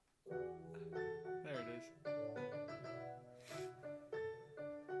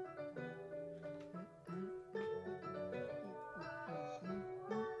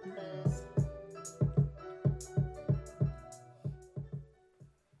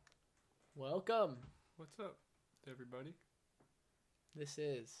Welcome. What's up, everybody? This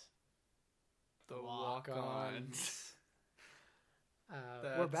is The Walk-Ons.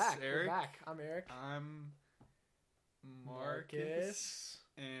 We're back. Eric. We're back. I'm Eric. I'm Marcus.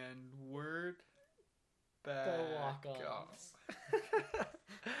 And we're back. The Walk-Ons.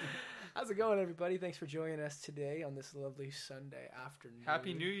 How's it going, everybody? Thanks for joining us today on this lovely Sunday afternoon.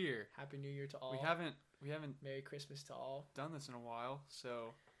 Happy New Year. Happy New Year to all. We haven't Merry Christmas to all. done this in a while,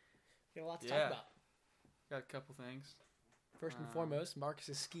 so We got a lot to talk about. got a couple things. First and foremost,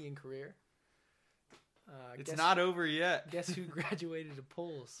 Marcus's skiing career. It's not over yet. Guess who graduated to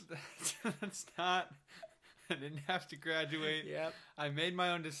poles? That's not. I didn't have to graduate. Yep. I made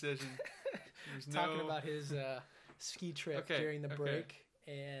my own decision. There's Talking about his ski trip during the break,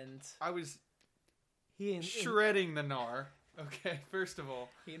 and I was he shredding the gnar. Okay, first of all,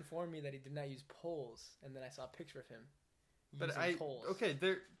 he informed me that he did not use poles, and then I saw a picture of him but poles. Okay,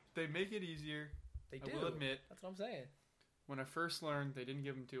 they make it easier. They do. I will admit. That's what I'm saying. When I first learned, they didn't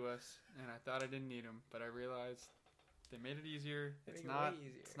give them to us, and I thought I didn't need them, but I realized they made it easier. It's not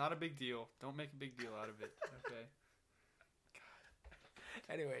a big deal. Don't make a big deal out of it. Okay.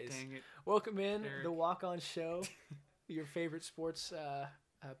 God. Anyways, dang it. Welcome in Eric. the Walk-On Show, your favorite sports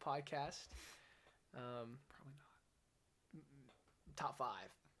podcast. Probably not. Top 5,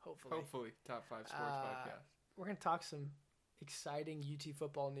 hopefully. Hopefully, top 5 sports podcast. We're gonna talk some exciting UT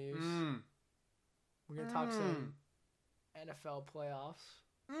football news. Mm. We're gonna talk some NFL playoffs.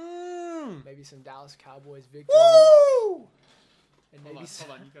 Mm. Maybe some Dallas Cowboys victory. Woo! And Hold maybe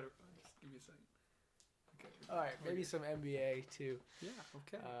on. You gotta just give me a second. Okay. all right, maybe some NBA too. Yeah.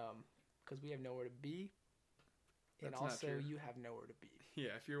 Okay. Because we have nowhere to be, and That's not also true. you have nowhere to be.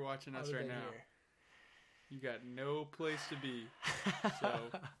 Yeah. If you're watching us other right than now, here. you got no place to be. So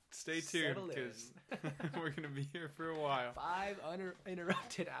stay tuned Settle in. because we're gonna be here for a while. 5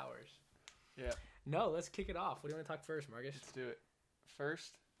 uninterrupted hours. Yeah. No, let's kick it off. What do you want to talk first, Marcus? Let's do it.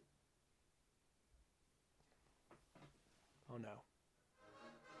 First. Oh no.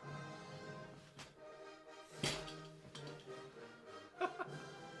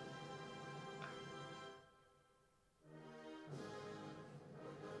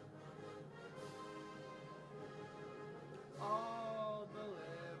 All the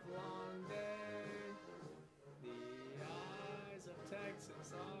livelong day, the eyes of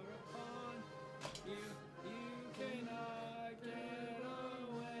Texas are upon you. You cannot get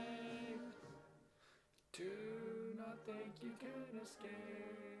away. Do not think you can escape.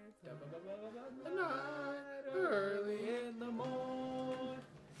 The night early in the morning.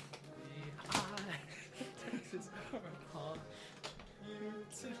 The eyes of Texas are upon you.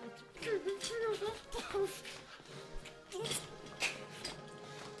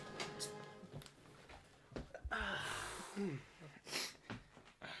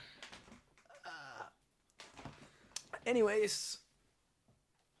 Anyways,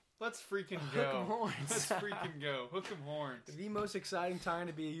 Let's freaking Hook 'em go. horns. Let's freaking go. Hook 'em horns. the most exciting time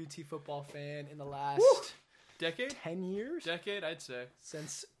to be a UT football fan in the last Woo! Decade? 10 years? Decade, I'd say.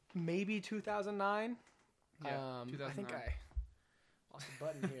 Since maybe 2009. Yeah, I 2009. think I lost a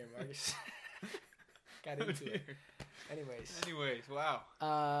button here, Marcus. Got into it. Anyways, wow.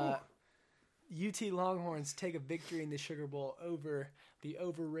 UT Longhorns take a victory in the Sugar Bowl over the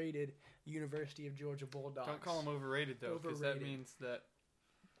overrated University of Georgia Bulldogs. Don't call them overrated, though, because that Overrated. means that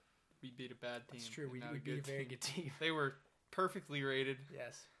we beat a bad team. That's true. We and not beat a very good team. They were perfectly rated.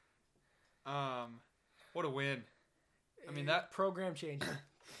 Yes. What a win. I mean, that program changing.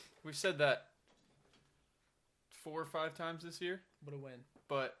 we've said that 4 or 5 times this year, What a win.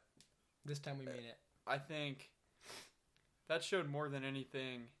 but This time we mean it. I think that showed more than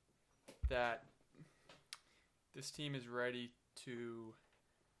anything that this team is ready to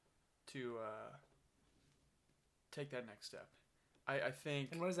take that next step. I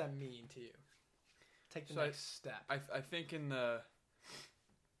think. And what does that mean to you? Take the next step. I think in the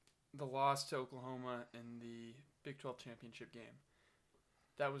loss to Oklahoma in the Big 12 championship game,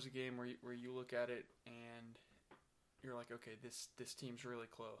 that was a game where you look at it and you're like, okay, this team's really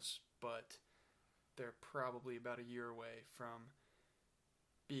close, but they're probably about a year away from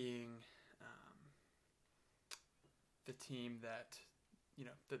being the team that,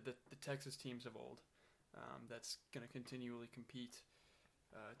 the Texas teams of old, that's going to continually compete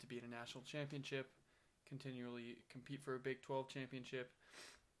to be in a national championship, continually compete for a Big 12 championship.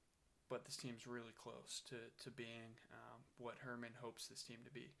 But this team's really close to being what Herman hopes this team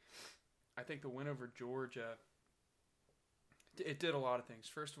to be. I think the win over Georgia, it did a lot of things.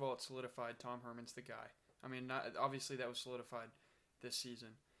 First of all, it solidified Tom Herman's the guy. I mean, obviously that was solidified this season,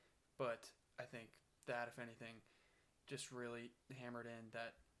 but I think that, if anything, just really hammered in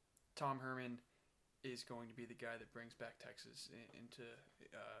that Tom Herman is going to be the guy that brings back Texas into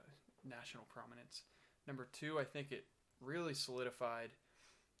national prominence. Number 2, I think it really solidified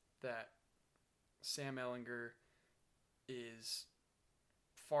that Sam Ehlinger is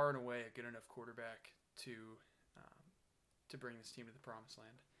far and away a good enough quarterback to bring this team to the promised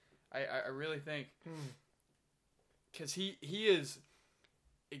land. I really think, because he is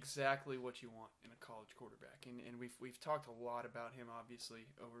exactly what you want in a college quarterback, and we've talked a lot about him obviously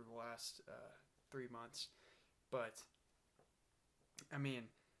over the last 3 months, but I mean,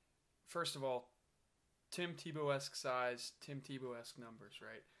 first of all, Tim Tebow-esque size, Tim Tebow-esque numbers,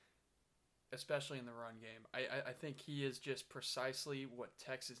 right? Especially in the run game. I think he is just precisely what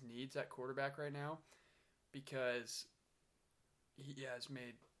Texas needs at quarterback right now, because he has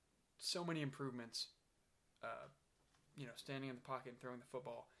made so many improvements, standing in the pocket and throwing the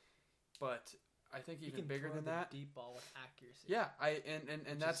football. But I think even bigger than that, deep ball with accuracy. Yeah,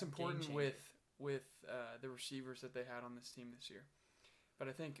 and that's important with the receivers that they had on this team this year. But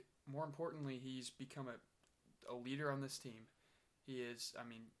I think more importantly, he's become a leader on this team. He is,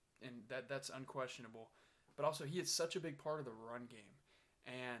 and that's unquestionable. But also, he is such a big part of the run game.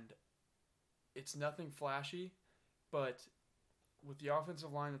 And it's nothing flashy, but with the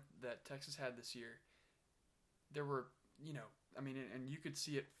offensive line that Texas had this year, there were, and you could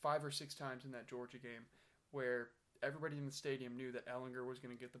see it 5 or 6 times in that Georgia game where everybody in the stadium knew that Ehlinger was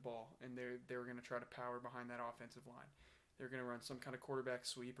going to get the ball, and they were going to try to power behind that offensive line. They were going to run some kind of quarterback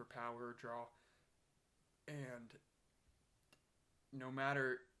sweep or power or draw. And no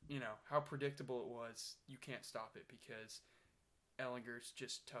matter, how predictable it was, you can't stop it because Ehlinger's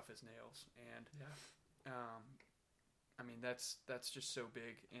just tough as nails. And, that's just so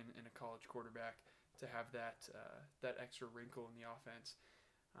big in a college quarterback to have that extra wrinkle in the offense.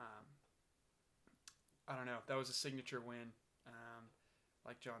 I don't know. That was a signature win,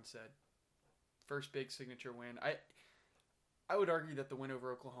 like John said. First big signature win. I would argue that the win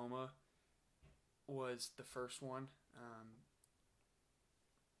over Oklahoma was the first one,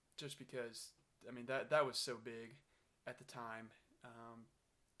 just because, that was so big at the time.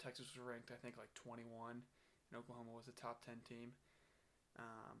 Texas was ranked, I think, like 21, and Oklahoma was a top 10 team.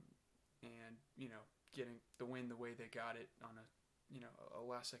 And, getting the win the way they got it on a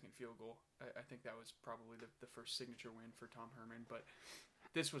last-second field goal, I think that was probably the first signature win for Tom Herman. But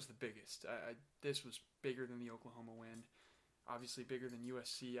this was the biggest. This was bigger than the Oklahoma win. Obviously bigger than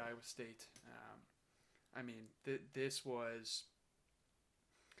USC, Iowa State. This was...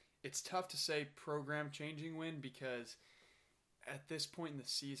 It's tough to say program-changing win because at this point in the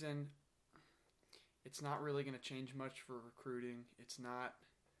season, it's not really going to change much for recruiting. It's not...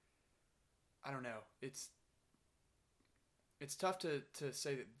 I don't know. It's tough to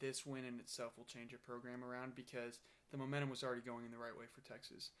say that this win in itself will change a program around because the momentum was already going in the right way for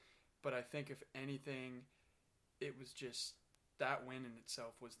Texas. But I think if anything, it was just that win in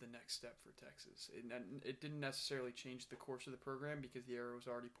itself was the next step for Texas. It didn't necessarily change the course of the program because the arrow was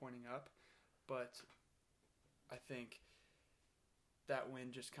already pointing up. But I think that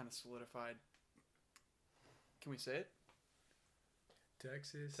win just kind of solidified. Can we say it?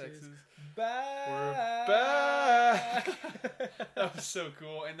 Texas is back. We're back. That was so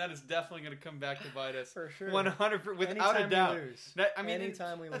cool, and that is definitely going to come back to bite us for sure. 100%, without a doubt.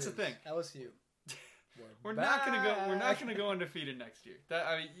 Anytime we lose, that's the thing. LSU. We're not going to go. We're not going to go undefeated next year.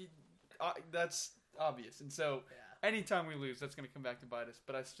 That's obvious. And so, anytime we lose, that's going to come back to bite us.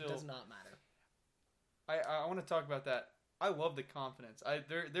 But it does not matter. I want to talk about that. I love the confidence.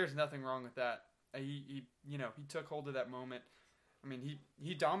 There's nothing wrong with that. He took hold of that moment.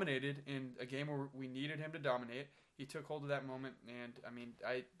 He dominated in a game where we needed him to dominate. He took hold of that moment, and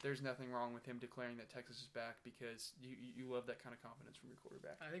there's nothing wrong with him declaring that Texas is back because you love that kind of confidence from your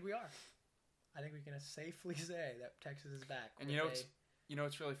quarterback. I think we are. I think we can safely say that Texas is back. And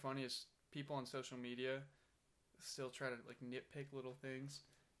what's really funny is people on social media still try to nitpick little things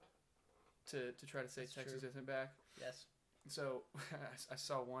to try to say That's Texas true. isn't back. Yes. So I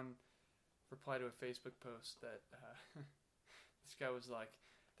saw one reply to a Facebook post that this guy was like,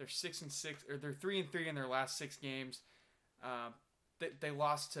 they're 6-6 or they're 3-3 in their last 6 games. They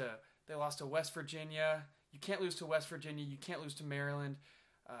lost to West Virginia. You can't lose to West Virginia. You can't lose to Maryland.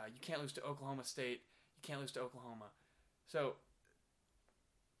 You can't lose to Oklahoma State. You can't lose to Oklahoma. So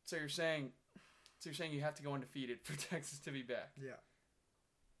you're saying you have to go undefeated for Texas to be back. Yeah.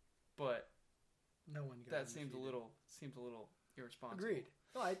 But no one. That seems a little irresponsible. Agreed.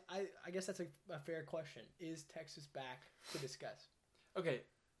 No, I guess that's a fair question. Is Texas back to discuss? Okay.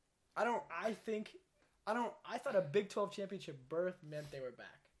 I thought a Big 12 championship berth meant they were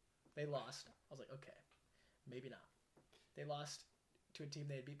back. They lost. I was like, okay, maybe not. They lost to a team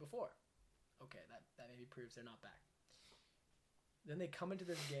they had beat before. Okay, that maybe proves they're not back. Then they come into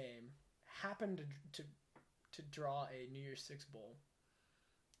this game, happen to draw a New Year's Six bowl,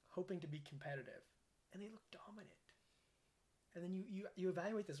 hoping to be competitive, and they look dominant. And then you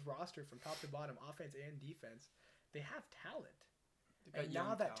evaluate this roster from top to bottom, offense and defense. They have talent, and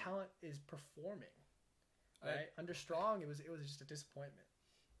now that talent is performing. Right under Strong, it was just a disappointment.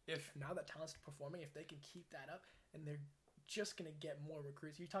 If now that talent's performing, if they can keep that up, and they're just gonna get more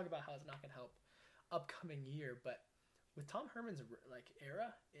recruits. You talk about how it's not gonna help upcoming year, but with Tom Herman's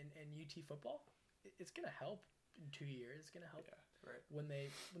era in UT football, it's gonna help in 2 years. It's gonna help when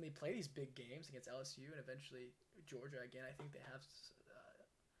they play these big games against LSU and eventually Georgia again. I think they have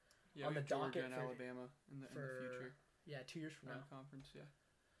on the docket and Alabama in the future. Yeah, 2 years from now. Conference, yeah.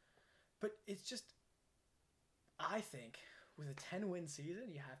 But it's just, I think with a 10-win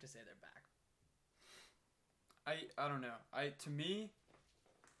season, you have to say they're back. I don't know. To me,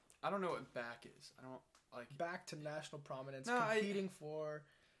 I don't know what back is. I don't like back to national prominence, competing for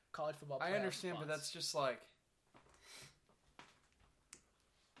college football. I understand, spots. But that's just like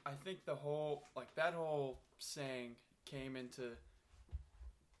I think that whole saying came into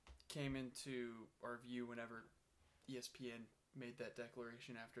our view whenever ESPN made that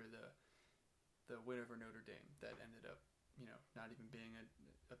declaration after the win over Notre Dame that ended up, not even being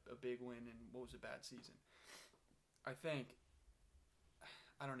a big win and what was a bad season. I think,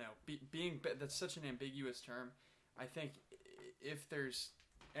 I don't know, that's such an ambiguous term. I think if there's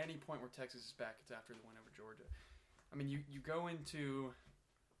any point where Texas is back, it's after the win over Georgia. I mean, you go into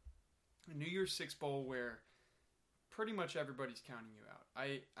a New Year's Six bowl where pretty much everybody's counting you out.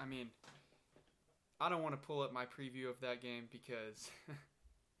 I mean, I don't want to pull up my preview of that game because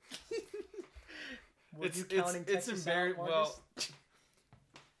it's embarrassing. Well,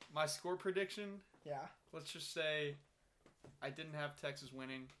 my score prediction. Yeah. Let's just say I didn't have Texas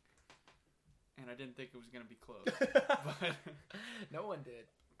winning, and I didn't think it was going to be close. But no one did.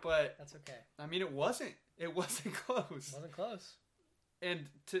 But that's okay. I mean, it wasn't. It wasn't close. It wasn't close. And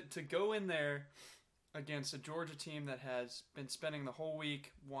to go in there against a Georgia team that has been spending the whole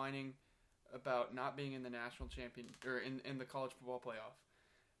week whining about not being in the national champion or in the college football playoff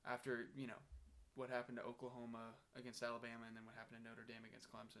after what happened to Oklahoma against Alabama and then what happened to Notre Dame against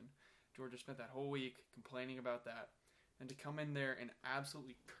Clemson. Georgia spent that whole week complaining about that, and to come in there and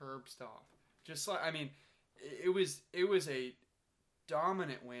absolutely curb stomp. Just like, I mean, it was a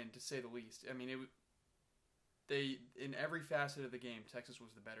dominant win to say the least. I mean, they in every facet of the game, Texas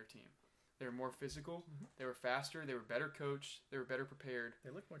was the better team. They were more physical. Mm-hmm. They were faster. They were better coached. They were better prepared.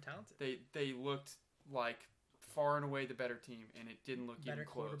 They looked more talented. They looked like far and away the better team, and it didn't look better even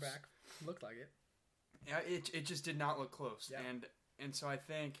close. Better quarterback. Looked like it. Yeah, it just did not look close. Yeah. And so I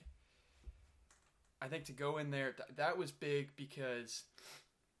think to go in there, that was big because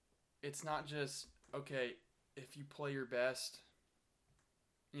it's not just, okay, if you play your best,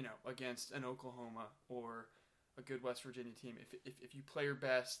 against an Oklahoma or a good West Virginia team, if you play your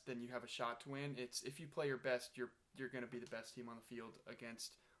best, then you have a shot to win. It's if you play your best, you're going to be the best team on the field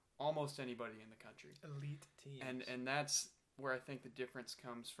against almost anybody in the country. Elite teams. And that's where I think the difference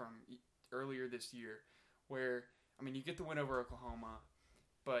comes from earlier this year, where, I mean, you get the win over Oklahoma,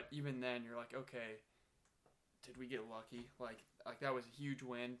 but even then you're like, okay, did we get lucky? Like that was a huge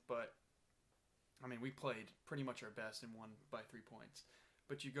win, but I mean, we played pretty much our best and won by 3 points.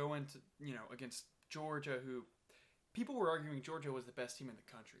 But you go into, against Georgia, who people were arguing Georgia was the best team in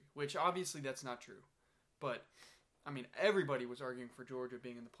the country, which obviously that's not true. But, I mean, everybody was arguing for Georgia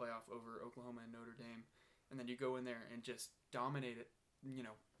being in the playoff over Oklahoma and Notre Dame. And then you go in there and just dominate it,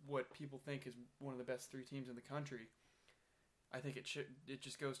 what people think is one of the best 3 teams in the country. I think it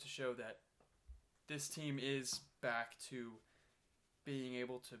just goes to show that this team is back to being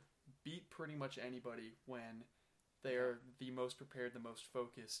able to beat pretty much anybody when they are the most prepared, the most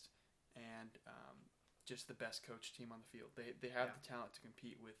focused, and just the best coached team on the field. They have the talent to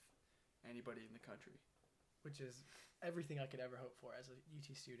compete with anybody in the country. Which is everything I could ever hope for as a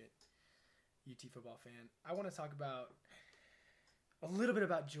UT student, UT football fan. I want to talk about a little bit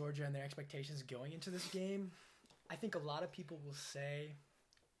about Georgia and their expectations going into this game. I think a lot of people will say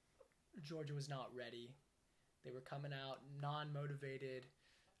Georgia was not ready. They were coming out non-motivated,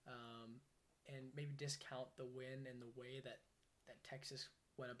 and maybe discount the win and the way that Texas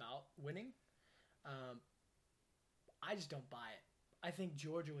went about winning. I just don't buy it. I think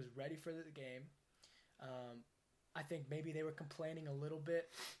Georgia was ready for the game. I think maybe they were complaining a little bit,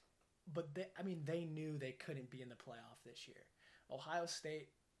 but they knew they couldn't be in the playoff this year. Ohio State,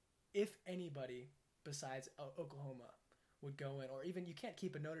 if anybody besides Oklahoma would go in, or even you can't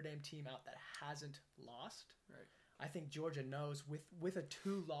keep a Notre Dame team out that hasn't lost. Right. I think Georgia knows with a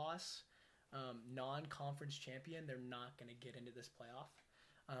 2-loss non-conference champion, they're not going to get into this playoff.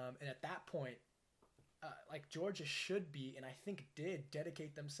 And at that point, like Georgia should be, and I think did,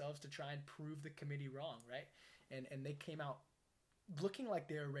 dedicate themselves to try and prove the committee wrong, right? And they came out looking like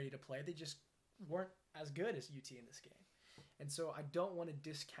they were ready to play. They just weren't as good as UT in this game. And so I don't want to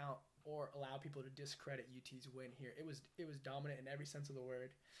discount or allow people to discredit UT's win here. It was dominant in every sense of the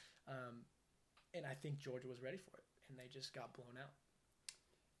word. And I think Georgia was ready for it, and they just got blown out.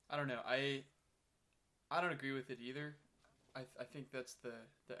 I don't know. I don't agree with it either. I think that's the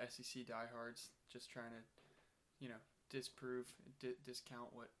SEC diehards just trying to, disprove, discount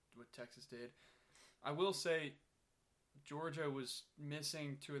what Texas did. I will say Georgia was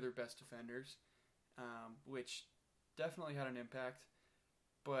missing 2 of their best defenders, which definitely had an impact.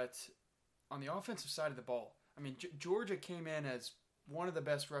 But on the offensive side of the ball, I mean, Georgia came in as one of the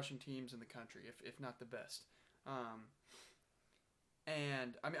best rushing teams in the country, if not the best.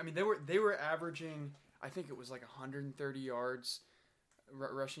 And I mean, they were averaging, I think it was like 130 yards,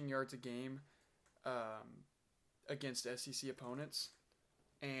 rushing yards a game, against SEC opponents,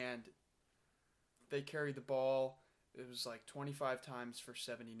 and they carried the ball. It was like 25 times for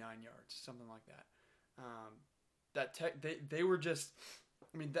 79 yards, something like that. They were just,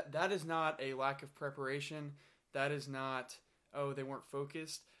 I mean, that is not a lack of preparation. That is not, they weren't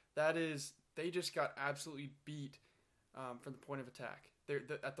focused. That is, they just got absolutely beat from the point of attack.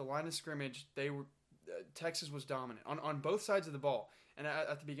 At the line of scrimmage, Texas was dominant on both sides of the ball. And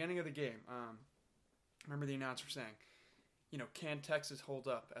at the beginning of the game, I remember the announcer saying, can Texas hold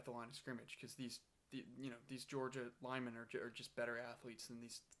up at the line of scrimmage? Because these Georgia linemen are just better athletes than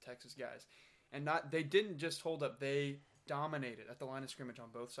these Texas guys. And they didn't just hold up, they dominated at the line of scrimmage on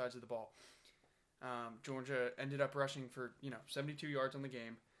both sides of the ball. Georgia ended up rushing for 72 yards on the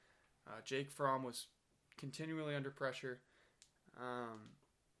game. Jake Fromm was continually under pressure,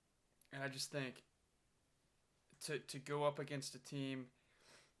 and I just think to go up against a team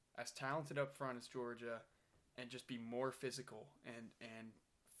as talented up front as Georgia and just be more physical and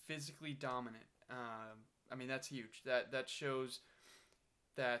physically dominant, I mean, that's huge. That shows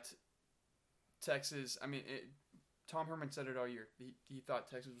that Texas, I mean, Tom Herman said it all year. He thought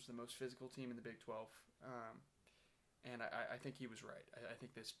Texas was the most physical team in the Big 12. And I think he was right. I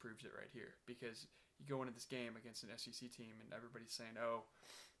think this proves it right here. Because you go into this game against an SEC team and everybody's saying,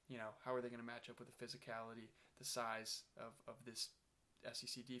 how are they going to match up with the physicality, the size of this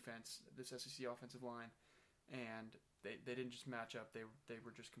SEC defense, this SEC offensive line. And they didn't just match up. They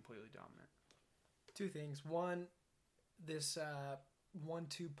were just completely dominant. 2 things. One, this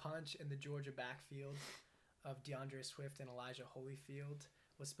 1-2 punch in the Georgia backfield of DeAndre Swift and Elijah Holyfield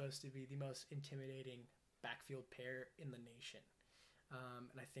was supposed to be the most intimidating backfield pair in the nation.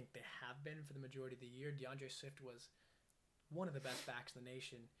 And I think they have been for the majority of the year. DeAndre Swift was one of the best backs in the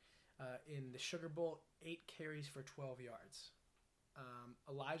nation. In the Sugar Bowl, 8 carries for 12 yards.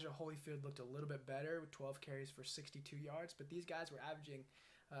 Elijah Holyfield looked a little bit better with 12 carries for 62 yards, but these guys were averaging,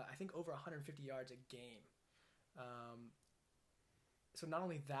 I think, over 150 yards a game. So not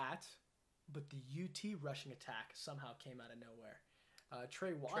only that, but the UT rushing attack somehow came out of nowhere.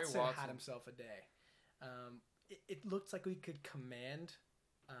 Trey Watson had himself a day. It looked like we could command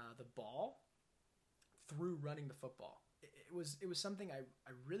the ball through running the football. It was something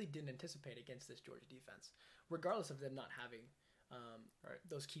I really didn't anticipate against this Georgia defense, regardless of them not having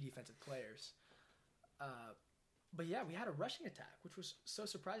those key defensive players. But yeah, we had a rushing attack, which was so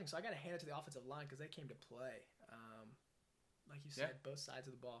surprising. So I got to hand it to the offensive line because they came to play. Like you said, both sides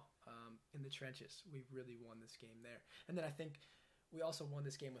of the ball in the trenches. We really won this game there. And then I think we also won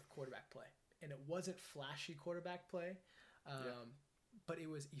this game with quarterback play. And it wasn't flashy quarterback play, but it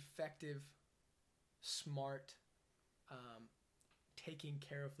was effective, smart, taking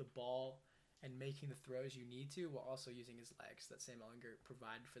care of the ball and making the throws you need to while also using his legs that Sam Ehlinger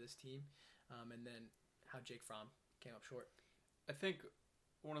provided for this team. And then how Jake Fromm came up short. I think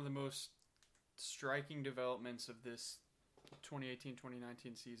one of the most striking developments of this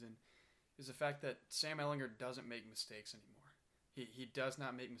 2018-2019 season is the fact that Sam Ehlinger doesn't make mistakes anymore. He does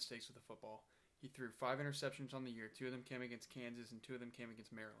not make mistakes with the football. He threw 5 interceptions on the year. 2 of them came against Kansas and 2 of them came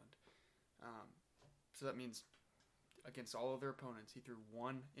against Maryland. So that means against all of their opponents, he threw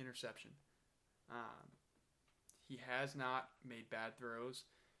 1 interception. He has not made bad throws.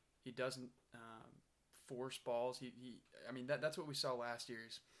 He doesn't force balls. I mean, that's what we saw last year,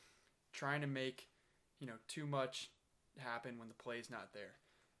 is trying to make too much happen when the play's not there.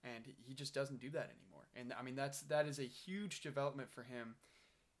 And he just doesn't do that anymore. And I mean, that is a huge development for him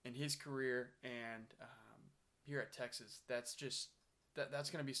in his career, and here at Texas. That's just that's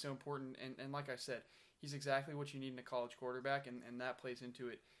going to be so important. And like I said, He's exactly what you need in a college quarterback, and that plays into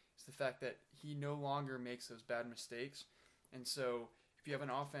it. Is the fact that he no longer makes those bad mistakes. And so if you have an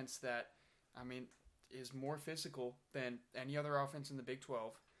offense that, is more physical than any other offense in the Big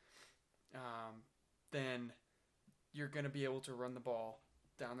 12, then you're going to be able to run the ball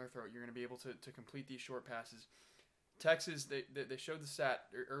down their throat. You're going to be able to complete these short passes. Texas, they showed the stat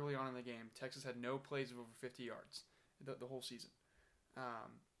early on in the game. Texas had no plays of over 50 yards the whole season.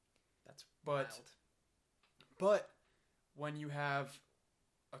 That's wild. But when you have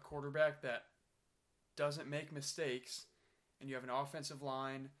a quarterback that doesn't make mistakes, and you have an offensive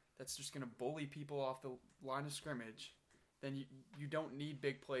line that's just going to bully people off the line of scrimmage, then you don't need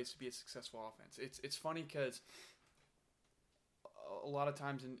big plays to be a successful offense. It's funny because a lot of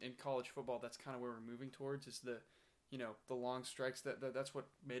times in college football, that's kind of where we're moving towards, is the long strikes. That's what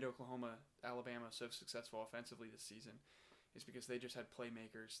made Oklahoma, Alabama so successful offensively this season, is because they just had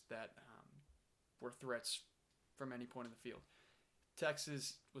playmakers that were threats from any point of the field.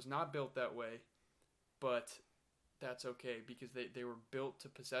 Texas was not built that way, but that's okay because they were built to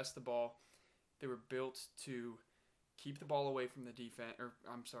possess the ball. They were built to keep the ball away from the defense,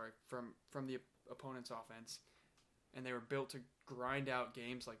 from the opponent's offense, and they were built to grind out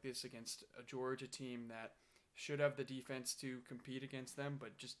games like this against a Georgia team that should have the defense to compete against them,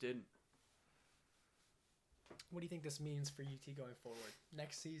 but just didn't. What do you think this means for UT going forward?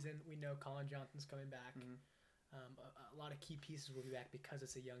 Next season, we know Colin Johnson's coming back. Mm-hmm. A lot of key pieces will be back because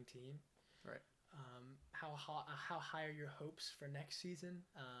it's a young team. Right. How high are your hopes for next season?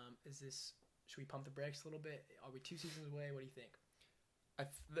 Should we pump the brakes a little bit? Are we 2 seasons away? What do you think?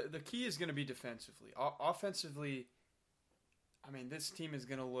 The key is going to be defensively. Offensively, this team is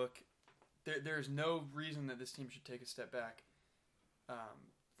going to look. There's no reason that this team should take a step back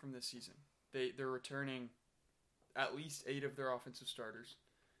from this season. They're returning at least 8 of their offensive starters.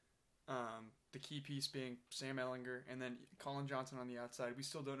 The key piece being Sam Ehlinger, and then Colin Johnson on the outside. We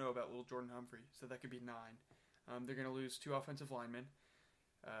still don't know about little Jordan Humphrey, so that could be 9. They're going to lose 2 offensive linemen,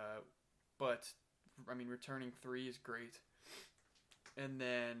 but returning 3 is great. And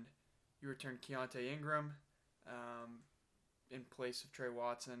then you return Keontae Ingram in place of Trey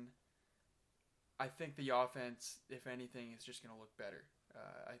Watson. I think the offense, if anything, is just going to look better.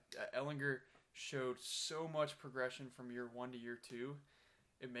 Ehlinger showed so much progression from year 1 to year 2.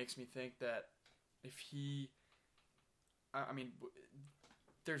 It makes me think that if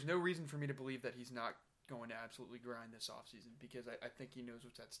there's no reason for me to believe that he's not going to absolutely grind this offseason, because I think he knows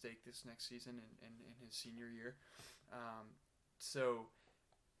what's at stake this next season and in his senior year. So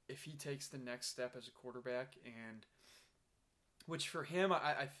if he takes the next step as a quarterback, and which for him,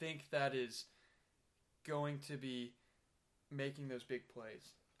 I think that is going to be making those big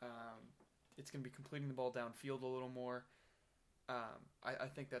plays. It's going to be completing the ball downfield a little more. I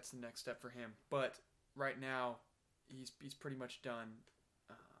think that's the next step for him. But right now, he's pretty much done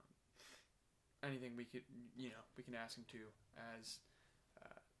anything we can ask him to as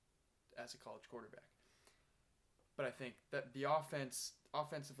a college quarterback. But I think that the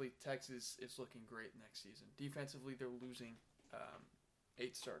offensively, Texas is looking great next season. Defensively, they're losing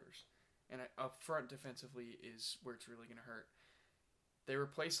 8 starters. And up front defensively is where it's really going to hurt. They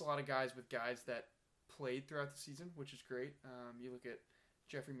replace a lot of guys with guys that played throughout the season, which is great. You look at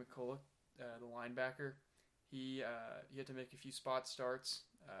Jeffrey McCullough, the linebacker. He had to make a few spot starts.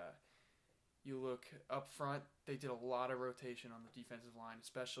 You look up front, they did a lot of rotation on the defensive line,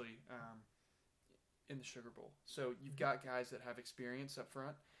 especially in the Sugar Bowl. So you've got guys that have experience up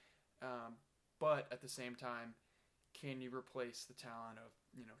front, but at the same time, can you replace the talent of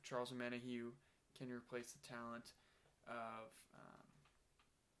Charles Omenihu? Can you replace the talent of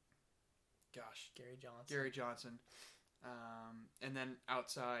Gary Johnson? And then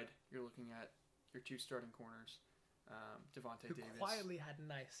outside, you're looking at your 2 starting corners, Devontae Davis. Who quietly had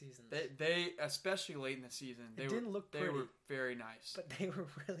nice seasons. They especially late in the season, they were very nice. But they were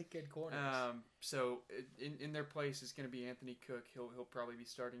really good corners. So in their place is going to be Anthony Cook. He'll probably be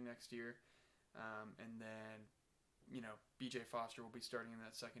starting next year. And then, B.J. Foster will be starting in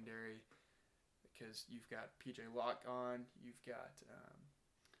that secondary because you've got P.J. Locke on. You've got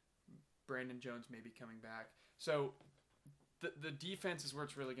Brandon Jones maybe coming back. So the defense is where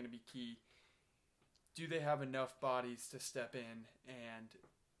it's really going to be key. Do they have enough bodies to step in and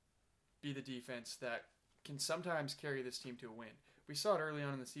be the defense that can sometimes carry this team to a win? We saw it early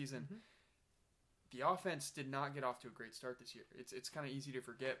on in the season. Mm-hmm. The offense did not get off to a great start this year. It's kind of easy to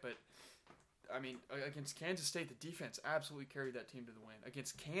forget, but against Kansas State, the defense absolutely carried that team to the win.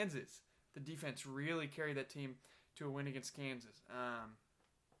 Against Kansas, the defense really carried that team to a win against Kansas.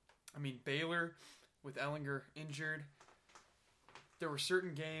 Baylor, with Ehlinger injured, there were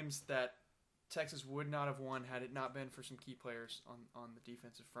certain games that Texas would not have won had it not been for some key players on the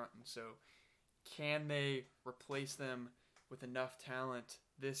defensive front. And so can they replace them with enough talent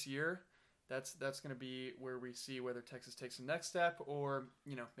this year? That's going to be where we see whether Texas takes the next step or,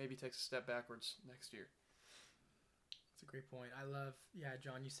 maybe takes a step backwards next year. That's a great point.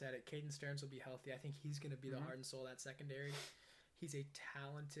 John, you said it. Caden Stearns will be healthy. I think he's going to be the heart and soul of that secondary. He's a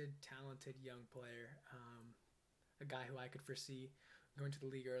talented young player. A guy who I could foresee going to the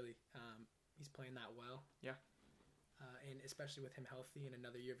league early. He's playing that well. Yeah. And especially with him healthy and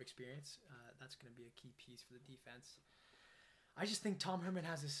another year of experience, that's going to be a key piece for the defense. I just think Tom Herman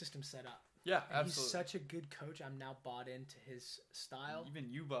has his system set up. Yeah, and absolutely. He's such a good coach. I'm now bought into his style. Even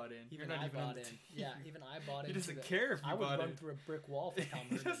you bought in. Even I bought in. Yeah, even I bought in. He doesn't care if you bought in. I would run through a brick wall for Tom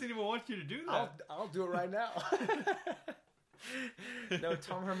Herman. He doesn't even want you to do that. I'll do it right now. No,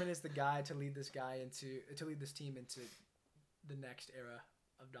 Tom Herman is the guy to lead this team into the next era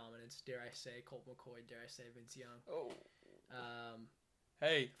of dominance. Dare I say Colt McCoy? Dare I say Vince Young? Oh.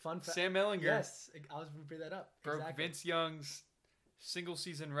 Hey, Sam Ehlinger. Yes, I was going to bring that up. Broke exactly. Vince Young's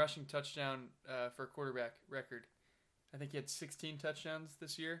single-season rushing touchdown for a quarterback record. I think he had 16 touchdowns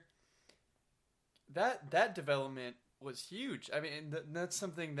this year. That development was huge. I mean, that's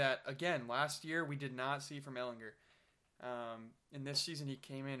something that, again, last year we did not see from Ehlinger. And this season he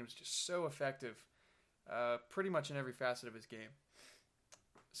came in and was just so effective pretty much in every facet of his game.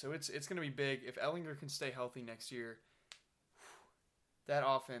 So it's going to be big. If Ehlinger can stay healthy next year, that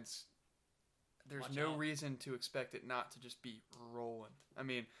offense, there's no reason to expect it not to just be rolling. I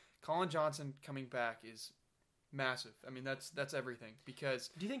mean, Colin Johnson coming back is massive. I mean, that's everything. Because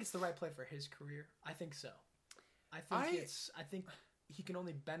do you think it's the right play for his career? I think so. I think he can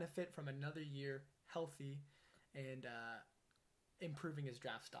only benefit from another year healthy and improving his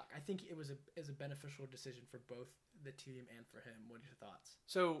draft stock. I think it was a beneficial decision for both the team and for him. What are your thoughts?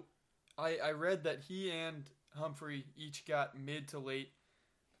 So I read that he and Humphrey each got mid to late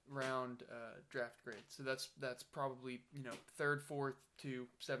round draft grades. So that's probably 3rd, 4th to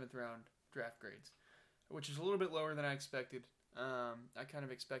 7th round draft grades, which is a little bit lower than I expected. I kind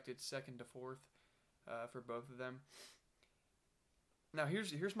of expected 2nd to 4th for both of them. Now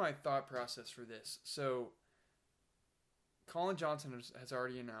here's my thought process for this. So Colin Johnson has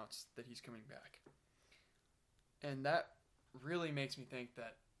already announced that he's coming back. And that really makes me think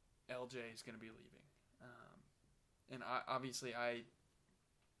that LJ is going to be leaving. And I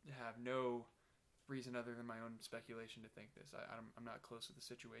have no reason other than my own speculation to think this. I'm not close to the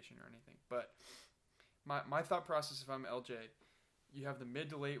situation or anything. But my thought process, if I'm LJ, you have the mid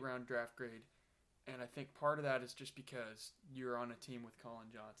to late round draft grade. And I think part of that is just because you're on a team with Colin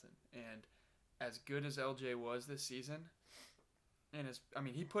Johnson. And as good as LJ was this season, and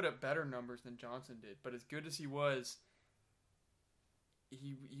he put up better numbers than Johnson did, but as good as he was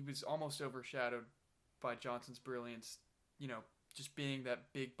was almost overshadowed by Johnson's brilliance, just being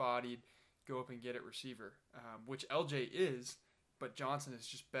that big-bodied, go-up-and-get-it receiver, which LJ is, but Johnson is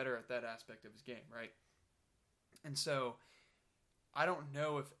just better at that aspect of his game, right? And so I don't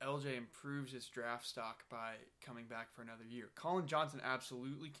know if LJ improves his draft stock by coming back for another year. Colin Johnson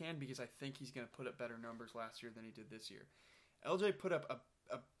absolutely can, because I think he's going to put up better numbers last year than he did this year. LJ put up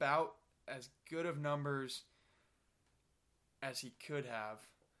about as good of numbers as he could have,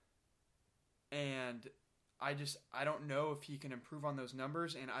 and I don't know if he can improve on those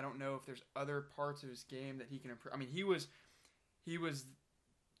numbers, and I don't know if there's other parts of his game that he can improve. I mean, he was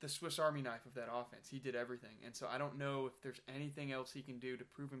the Swiss Army knife of that offense. He did everything, and so I don't know if there's anything else he can do to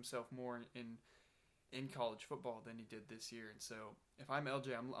prove himself more in college football than he did this year. And so if I'm LJ,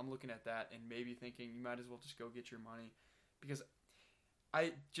 I'm looking at that and maybe thinking you might as well just go get your money. Because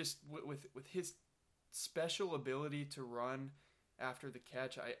I just, with his special ability to run after the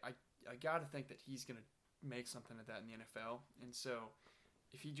catch, I got to think that he's going to make something of that in the NFL. And so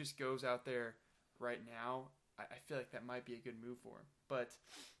if he just goes out there right now, I feel like that might be a good move for him.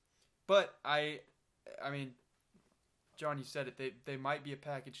 But I mean, John, you said it. They might be a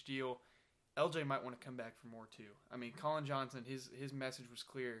package deal. LJ might want to come back for more too. I mean, Colin Johnson, his message was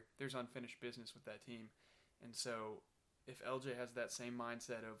clear. There's unfinished business with that team. And so if LJ has that same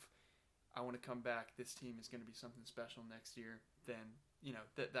mindset of, I want to come back, this team is going to be something special next year, then,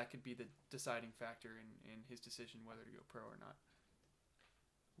 that could be the deciding factor in his decision whether to go pro or not.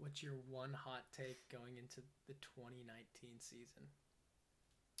 What's your one hot take going into the 2019 season?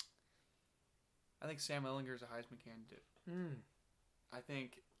 I think Sam Ehlinger is a Heisman candidate. I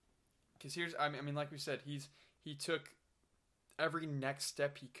think, because like we said, he took every next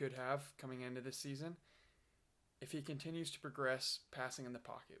step he could have coming into this season. If he continues to progress passing in the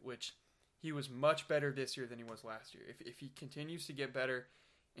pocket, which he was much better this year than he was last year. If he continues to get better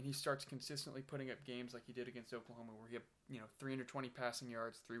and he starts consistently putting up games like he did against Oklahoma, where he had 320 passing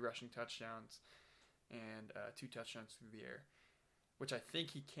yards, 3 rushing touchdowns, and 2 touchdowns through the air, which I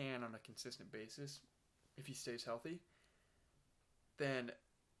think he can on a consistent basis if he stays healthy, then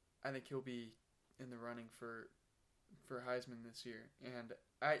I think he'll be in the running for Heisman this year. And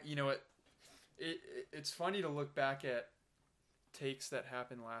it's funny to look back at takes that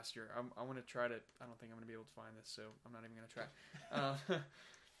happened last year. I want to try to. I don't think I'm going to be able to find this, so I'm not even going to try.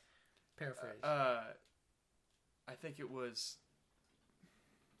 Paraphrase. I think it was.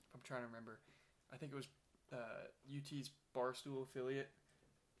 I'm trying to remember. I think it was UT's Barstool affiliate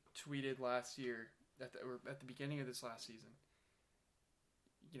tweeted last year at the beginning of this last season.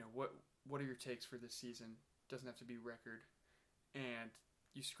 What are your takes for this season? Doesn't have to be record. And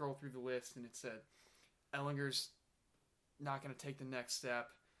you scroll through the list, and it said Ellinger's not going to take the next step.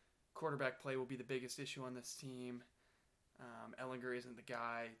 Quarterback play will be the biggest issue on this team. Ellinger isn't the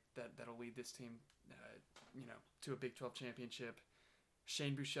guy that'll lead this team, to a Big 12 championship.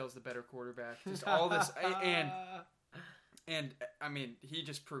 Shane Buechele's the better quarterback. Just all this, and I mean, he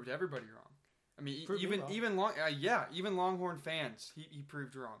just proved everybody wrong. I mean, even Longhorn fans, he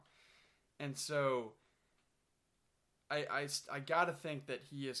proved wrong, and so I gotta think that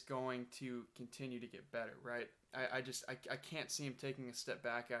he is going to continue to get better, right? I can't see him taking a step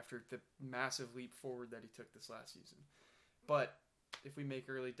back after the massive leap forward that he took this last season. But if we make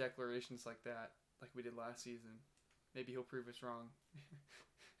early declarations like that, like we did last season, maybe he'll prove us wrong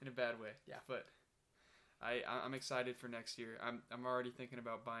in a bad way. Yeah. But I'm excited for next year. I'm already thinking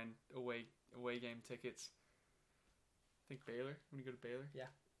about buying away game tickets. I think Baylor. I'm gonna go to Baylor. Yeah,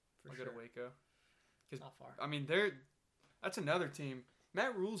 I'll go to Waco. Not far. I mean, that's another team.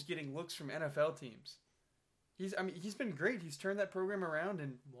 Matt Rule's getting looks from NFL teams. He's been great. He's turned that program around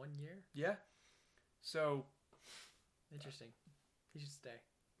in 1 year. Yeah. So interesting. He should stay.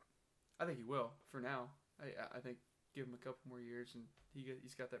 I think he will for now. I think give him a couple more years, and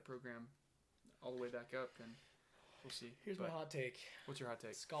he's got that program all the way back up, and we'll see. Here's my hot take. What's your hot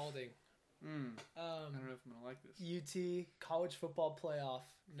take? Scalding. I don't know if I'm gonna like this. UT college football playoff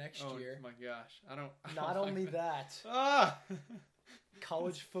next year. Oh my gosh, I don't. Not like only that.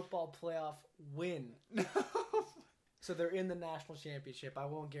 College football playoff win. No. So they're in the national championship. I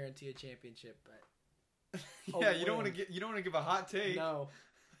won't guarantee a championship, but yeah, you don't want to give a hot take. No.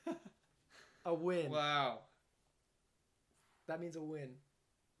 A win. Wow. That means a win,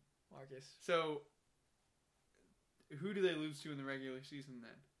 Marcus. So, who do they lose to in the regular season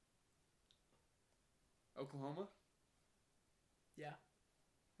then? Oklahoma? Yeah.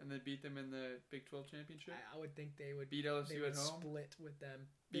 And then beat them in the Big 12 championship? I would think they would beat LSU they would at home. Split with them.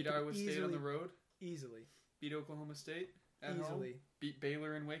 Beat Iowa State on the road. Easily. Beat Oklahoma State at home. Beat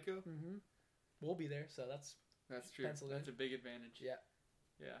Baylor in Waco. Mm-hmm. We'll be there, so that's true. Penciled That's in. a big advantage. Yeah.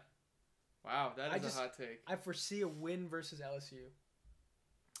 Yeah. Wow, that is a hot take. I foresee a win versus LSU.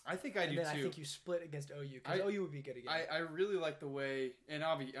 I think I do too. I think you split against OU because OU would be good again. I really like the way, and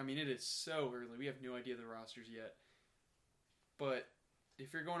it is so early. We have no idea the rosters yet. But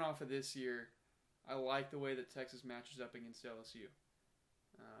if you're going off of this year, I like the way that Texas matches up against LSU.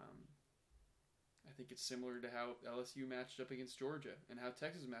 I think it's similar to how LSU matched up against Georgia and how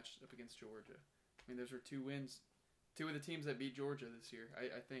Texas matched up against Georgia. I mean, those are 2 wins, 2 of the teams that beat Georgia this year.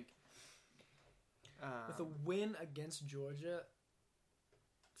 I think. With a win against Georgia,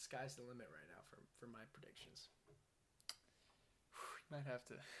 sky's the limit right now for my predictions. You might have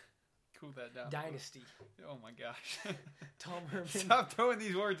to cool that down. Dynasty. Oh my gosh. Tom Herman. Stop throwing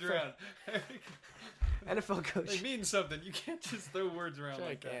these words around. NFL coach. They mean something. You can't just throw words around Sure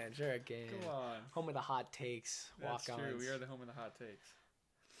like that. Sure I can. Come on. Home of the hot takes. That's Walk-ons. true. We are the home of the hot takes.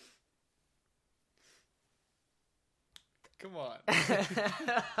 Come on.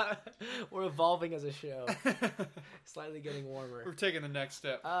 We're evolving as a show. Slightly getting warmer. We're taking the next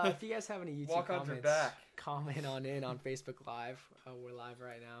step. If you guys have any YouTube Walk-ons comments, are back. comment on Facebook Live. We're live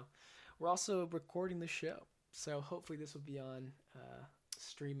right now. We're also recording the show, so hopefully this will be on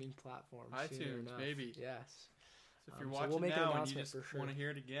streaming platforms. iTunes, maybe. Yes. So if you're watching now and you just want to hear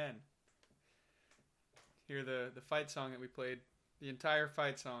it again, hear the fight song that we played, the entire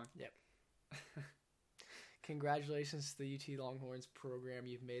fight song. Yep. Congratulations to the UT Longhorns program.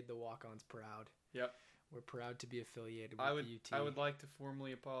 You've made the walk-ons proud. Yep. We're proud to be affiliated with the UT. I would like to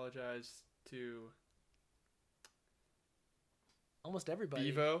formally apologize to almost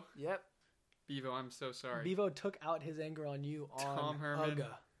everybody. Bevo. Yep. Bevo, I'm so sorry. Bevo took out his anger on you on Tom Herman. Uga.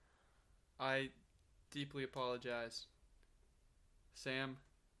 I deeply apologize. Sam,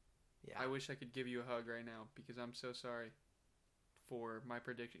 yeah. I wish I could give you a hug right now because I'm so sorry for my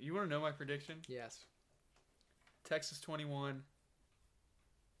prediction. You want to know my prediction? Yes. Texas 21,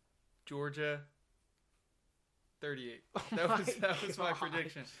 Georgia 38. Oh That was my God.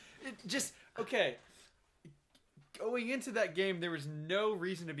 prediction. Okay. Going into that game, there was no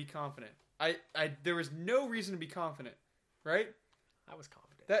reason to be confident. There was no reason to be confident, right? I was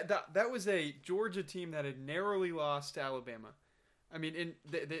confident. That was a Georgia team that had narrowly lost to Alabama. I mean,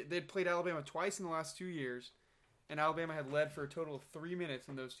 they'd played Alabama twice in the last 2 years, and Alabama had led for a total of 3 minutes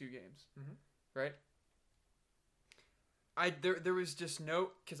in those 2 games, right? There was just no,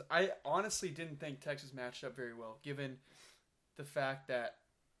 because I honestly didn't think Texas matched up very well, given the fact that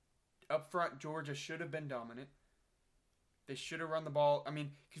up front Georgia should have been dominant. They should have run the ball. I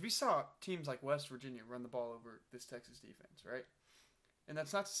mean, because we saw teams like West Virginia run the ball over this Texas defense, right? And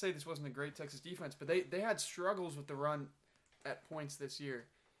that's not to say this wasn't a great Texas defense, but they had struggles with the run at points this year.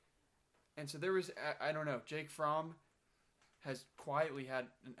 And so there was, I don't know, Jake Fromm has quietly had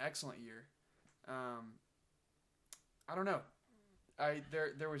an excellent year. I don't know.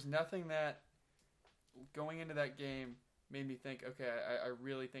 There was nothing that going into that game made me think, okay, I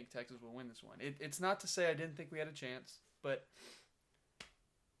really think Texas will win this one. It's not to say I didn't think we had a chance, but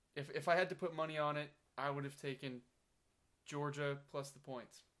if I had to put money on it, I would have taken Georgia plus the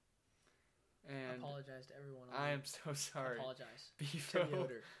points. And I apologize to everyone. I am so sorry. I apologize. Bevo. Tim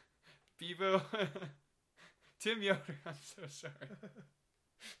Yoder. Bevo. Tim Yoder. I'm so sorry.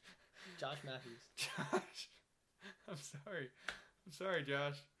 Josh Matthews. Josh. I'm sorry,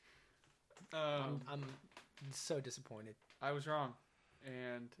 Josh. I'm so disappointed. I was wrong,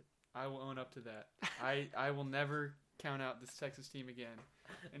 and I will own up to that. I will never count out this Texas team again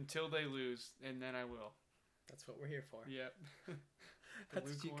until they lose, and then I will. That's what we're here for. Yep. That's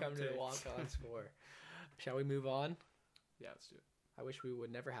what you come to the walk-ons for. Shall we move on? Yeah, let's do it. I wish we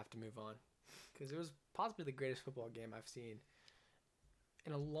would never have to move on, because it was possibly the greatest football game I've seen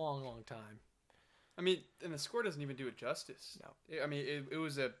in a long, long time. I mean, and the score doesn't even do it justice. No. I mean, it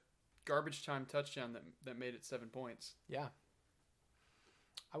was a garbage time touchdown that made it 7 points. Yeah.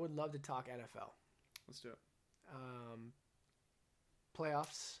 I would love to talk NFL. Let's do it.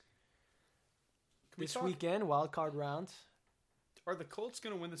 Playoffs. Can we This talk? weekend, wild card round. Are the Colts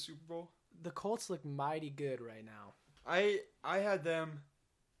going to win the Super Bowl? The Colts look mighty good right now. I had them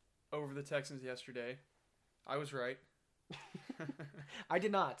over the Texans yesterday. I was right. I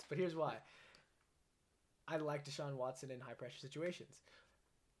did not, but here's why. I like Deshaun Watson in high-pressure situations.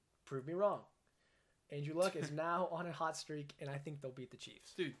 Prove me wrong. Andrew Luck is now on a hot streak, and I think they'll beat the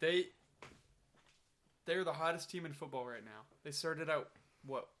Chiefs. Dude, they're the hottest team in football right now. They started out,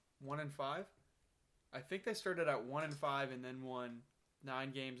 1-5? I think they started out 1-5 and then won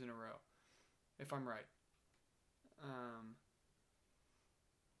 9 games in a row, if I'm right.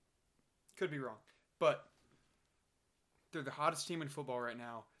 Could be wrong. But they're the hottest team in football right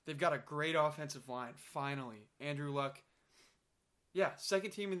now. They've got a great offensive line, finally. Andrew Luck. Yeah,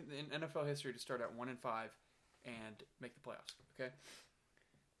 second team in NFL history to start at 1-5 and make the playoffs. Okay?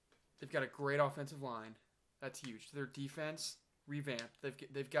 They've got a great offensive line. That's huge. Their defense revamped.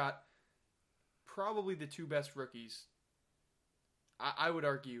 They've got probably the 2 best rookies. I would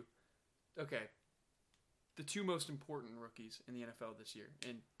argue, okay, the 2 most important rookies in the NFL this year,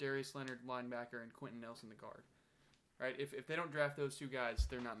 and Darius Leonard, linebacker, and Quentin Nelson, the guard. Right? If they don't draft those 2 guys,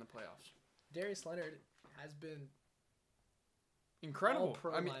 they're not in the playoffs. Darius Leonard has been incredible.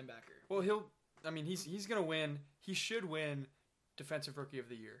 All-pro linebacker. Well, he's going to win. He should win Defensive Rookie of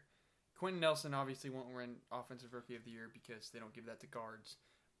the Year. Quentin Nelson obviously won't win Offensive Rookie of the Year because they don't give that to guards.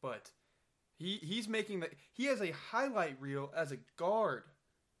 But he's making he has a highlight reel as a guard.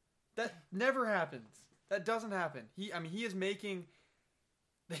 That never happens. That doesn't happen. He is making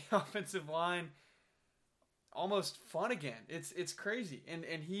the offensive line almost fun again. It's crazy.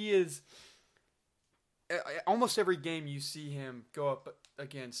 And he is almost every game you see him go up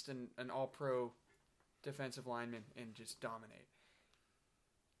against an all-pro defensive lineman and just dominate.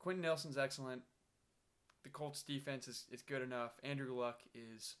 Quentin Nelson's excellent. The Colts defense is good enough. Andrew Luck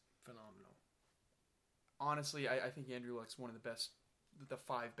is phenomenal. Honestly, I think Andrew Luck's one of the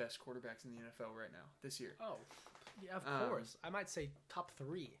 5 best quarterbacks in the NFL right now this year. Oh, yeah, of course. I might say top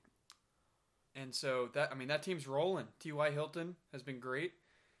 3. And so that team's rolling. T.Y. Hilton has been great.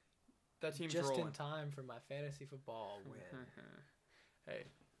 That team's just rolling. In time for my fantasy football win. Hey,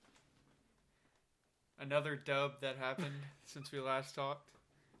 another dub that happened since we last talked.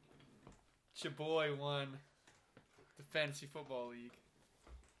 Your boy won the fantasy football league.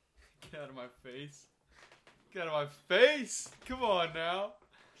 Get out of my face. Get out of my face. Come on now.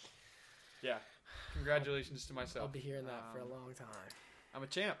 Yeah. Congratulations to myself. I'll be hearing that for a long time. I'm a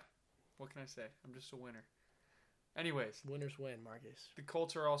champ. What can I say? I'm just a winner. Anyways. Winners win, Marcus. The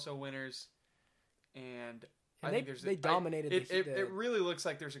Colts are also winners. And And I think they dominated it really looks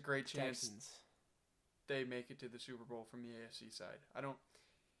like there's a great chance Texans. they make it to the Super Bowl from the AFC side. I don't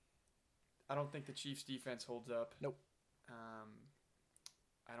think the Chiefs defense holds up. Nope.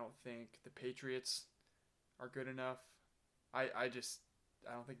 I don't think the Patriots are good enough. I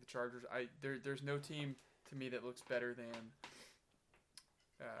don't think the Chargers. There's no team to me that looks better than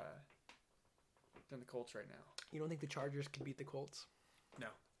the Colts right now. You don't think the Chargers could beat the Colts? No,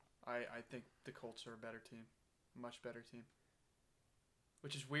 I think the Colts are a better team, much better team.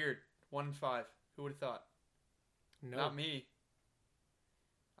 Which is weird. 1-5. Who would have thought? No, Not me.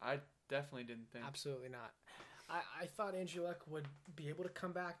 I definitely didn't think. Absolutely not. I thought Andrew Luck would be able to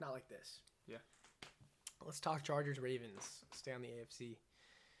come back, not like this. Yeah. Let's talk Chargers Ravens. Stay on the AFC.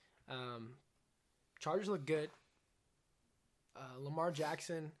 Chargers look good. Lamar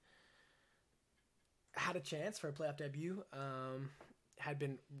Jackson had a chance for a playoff debut. Had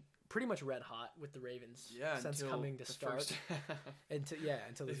been pretty much red hot with the Ravens since coming to start. until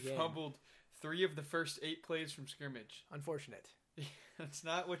this game. They fumbled 3 of the first 8 plays from scrimmage. Unfortunate. That's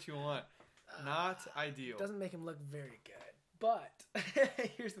not what you want. Not ideal. Doesn't make him look very good. But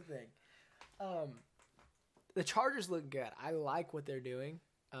here's the thing. The Chargers look good. I like what they're doing.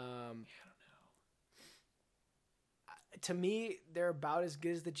 I don't know. To me, they're about as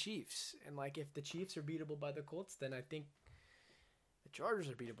good as the Chiefs. And like, if the Chiefs are beatable by the Colts, then I think the Chargers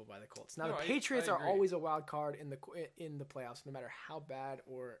are beatable by the Colts. Now, the Patriots are always a wild card in the playoffs, no matter how bad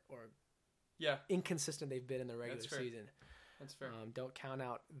or inconsistent they've been in the regular season. That's fair. Don't count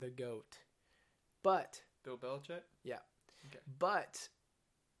out the GOAT. But Bill Belichick? Yeah. Okay. But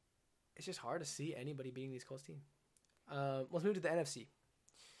it's just hard to see anybody beating these close teams. Let's move to the NFC.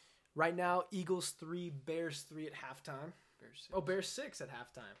 Right now, Eagles 3, Bears 3 at halftime. Bears 6. Oh, Bears 6 at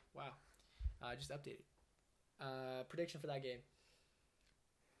halftime. Wow. Just updated. Prediction for that game.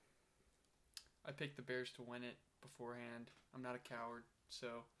 I picked the Bears to win it beforehand. I'm not a coward, so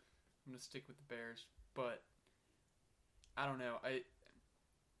I'm going to stick with the Bears. But I don't know.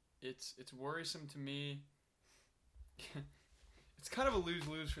 It's worrisome to me. It's kind of a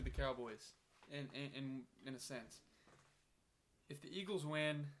lose-lose for the Cowboys in a sense. If the Eagles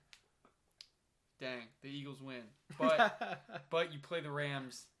win, dang, the Eagles win. But you play the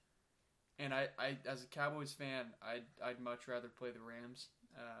Rams, and I as a Cowboys fan, I'd much rather play the Rams.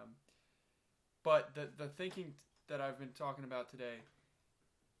 But the thinking that I've been talking about today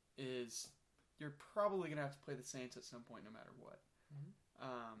is you're probably going to have to play the Saints at some point no matter what.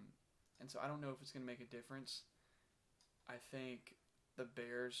 Mm-hmm. And so I don't know if it's going to make a difference. I think the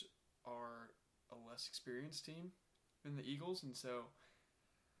Bears are a less experienced team than the Eagles, and so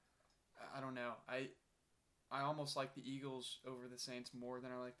I don't know. I almost like the Eagles over the Saints more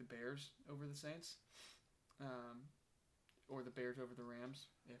than I like the Bears over the Saints, or the Bears over the Rams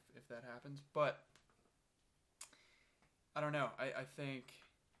if that happens. But I don't know. I think,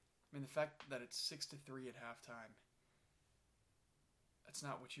 the fact that it's 6-3 at halftime, that's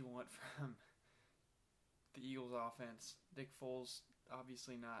not what you want from the Eagles offense. Nick Foles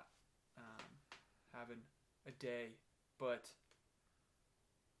obviously not having a day, but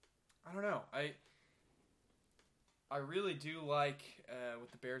I don't know. I really do like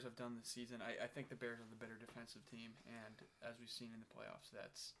what the Bears have done this season. I think the Bears are the better defensive team, and as we've seen in the playoffs,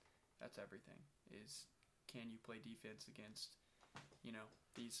 that's everything. Is can you play defense against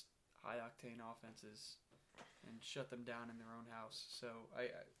these high octane offenses and shut them down in their own house? So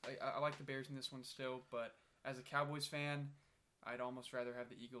I like the Bears in this one still, but as a Cowboys fan, I'd almost rather have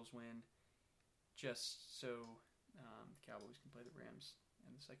the Eagles win, just so the Cowboys can play the Rams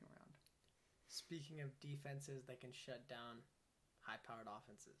in the second round. Speaking of defenses that can shut down high-powered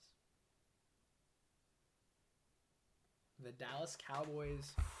offenses, the Dallas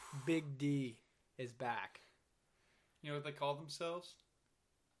Cowboys, Big D, is back. You know what they call themselves?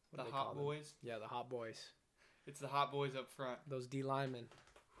 The Hot Boys? Yeah, the Hot Boys. It's the Hot Boys up front. Those D linemen.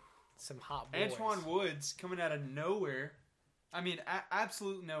 Some hot boys. Antoine Woods coming out of nowhere.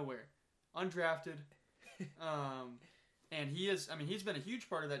 Absolute nowhere. Undrafted. And he's been a huge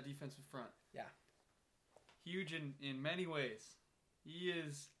part of that defensive front. Yeah. Huge in many ways. He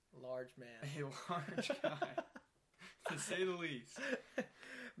is large man. A large guy, to say the least.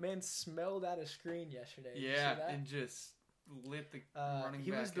 Man smelled out a screen yesterday. Did yeah, you see that? And just lit the running back up.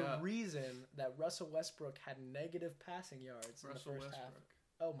 He was the reason that Russell Westbrook had negative passing yards in the first half.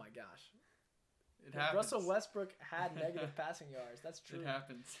 Oh my gosh. It happens. Russell Westbrook had negative passing yards. That's true. It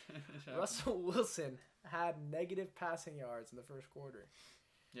happens. Russell Wilson had negative passing yards in the first quarter.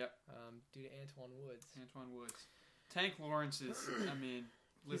 Yep. Due to Antoine Woods. Tank Lawrence is,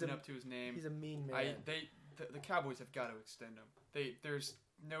 living up to his name. He's a mean man. The Cowboys have got to extend him. There's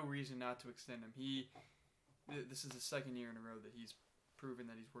no reason not to extend him. this is the second year in a row that he's proven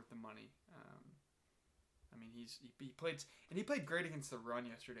that he's worth the money. I mean, he played great against the run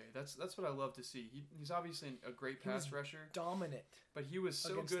yesterday. That's what I love to see. He's obviously a great pass rusher, dominant, but he was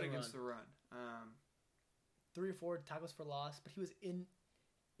so good against the run. 3 or 4 tackles for loss, but he was in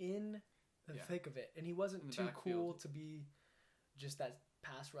the thick of it, and he wasn't too cool to be just that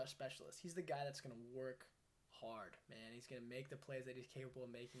pass rush specialist. He's the guy that's going to work hard, man. He's going to make the plays that he's capable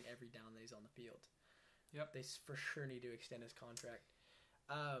of making every down that he's on the field. Yep. They for sure need to extend his contract.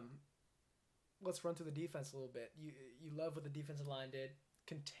 Let's run through the defense a little bit. You love what the defensive line did,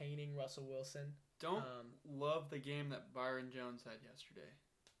 containing Russell Wilson. Don't love the game that Byron Jones had yesterday.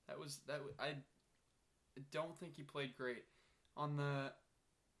 I don't think he played great on the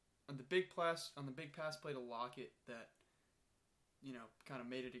big pass play to Lockett that kind of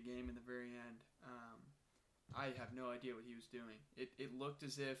made it a game in the very end. I have no idea what he was doing. It looked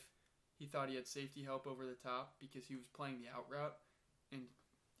as if he thought he had safety help over the top because he was playing the out route, and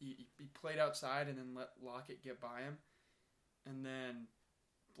he played outside and then let Lockett get by him, and then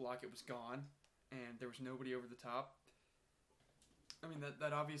Lockett was gone, and there was nobody over the top. I mean,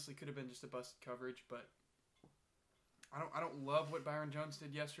 that obviously could have been just a busted coverage, but I don't love what Byron Jones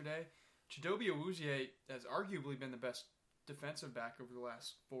did yesterday. Chidobe Awuzie has arguably been the best defensive back over the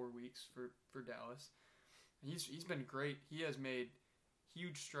last 4 weeks for Dallas. He's been great. He has made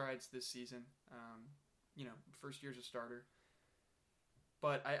huge strides this season. First year as a starter.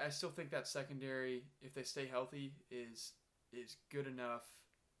 But I still think that secondary, if they stay healthy, is good enough.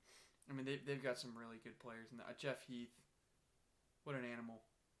 I mean, they've got some really good players. And Jeff Heath, what an animal.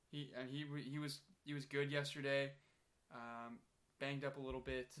 He was good yesterday. Banged up a little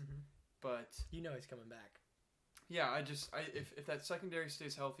bit, but he's coming back. Yeah, if that secondary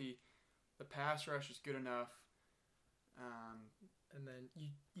stays healthy, the pass rush is good enough. And then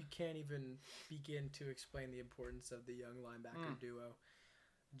you can't even begin to explain the importance of the young linebacker duo,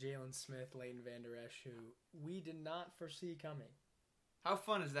 Jalen Smith, Leighton Vander Esch, who we did not foresee coming. How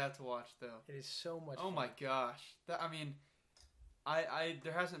fun is that to watch, though? It is so much fun. Oh my gosh! There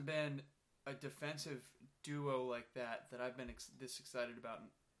hasn't been a defensive duo like that I've been this excited about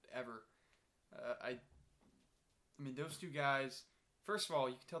ever. I mean, those two guys. First of all,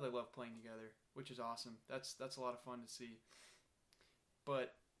 you can tell they love playing together, which is awesome. That's a lot of fun to see.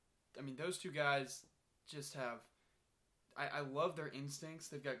 But I mean, those two guys just have. I love their instincts.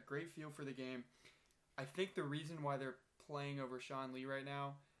 They've got great feel for the game. I think the reason why they're playing over Sean Lee right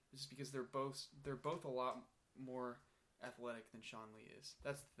now is because they're both a lot more athletic than Sean Lee is.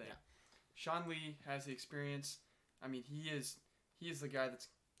 That's the thing. Yeah. Sean Lee has the experience. I mean, he is the guy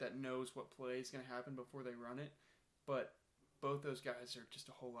that knows what play is going to happen before they run it. But both those guys are just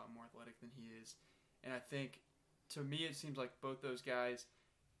a whole lot more athletic than he is. And I think, to me, it seems like both those guys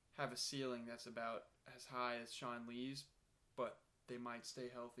have a ceiling that's about as high as Sean Lee's, but they might stay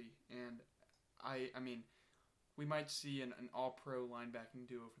healthy. And I mean, we might see an all-pro linebacking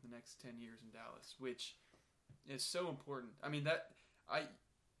duo for the next 10 years in Dallas, which is so important. I mean,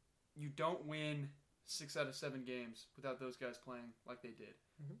 you don't win 6 out of 7 games without those guys playing like they did.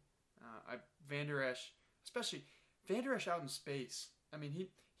 Mm-hmm. Vander Esch, especially Vander Esch out in space. I mean,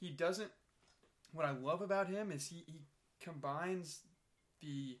 he doesn't. What I love about him is he combines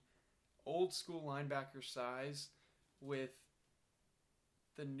the old school linebacker size with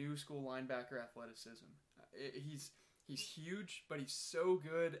the new school linebacker athleticism. He's huge, but he's so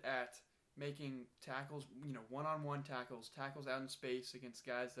good at making tackles, one-on-one tackles out in space against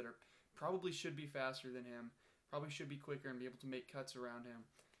guys that probably should be faster than him, probably should be quicker and be able to make cuts around him.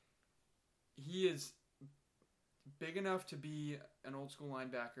 He is big enough to be an old school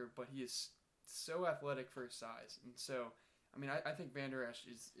linebacker, but he is so athletic for his size. And so, I mean, I think Vander Esch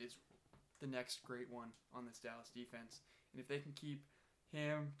is the next great one on this Dallas defense. And if they can keep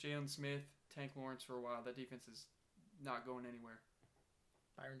him, Jalen Smith, Tank Lawrence for a while, that defense is not going anywhere.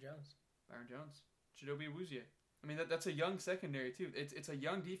 Byron Jones. Chidobe Awuzie. I mean, that's a young secondary, too. It's a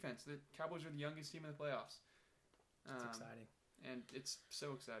young defense. The Cowboys are the youngest team in the playoffs. It's exciting. And it's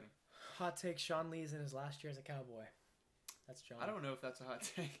so exciting. Hot take, Sean Lee's in his last year as a Cowboy. That's John. I don't know if that's a hot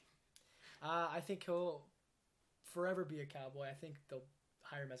take. I think he'll forever be a Cowboy. I think they'll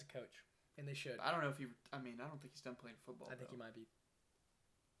hire him as a coach, and they should. I don't know if I don't think he's done playing football. I think he might be.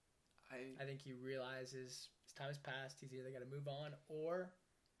 I think he realizes his time has passed. He's either got to move on or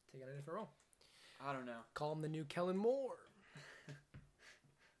take on a different role. I don't know. Call him the new Kellen Moore.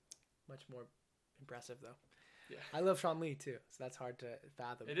 Much more impressive, though. Yeah. I love Sean Lee, too, so that's hard to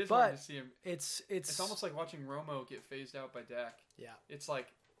fathom. It is hard to see him. It's almost like watching Romo get phased out by Dak. Yeah. It's like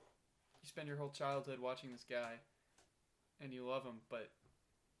you spend your whole childhood watching this guy, and you love him, but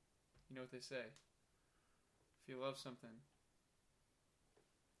you know what they say. you love something,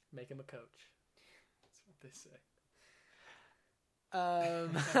 make him a coach. that's what they say.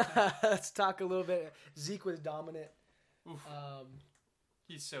 Let's talk a little bit. Zeke was dominant. Oof.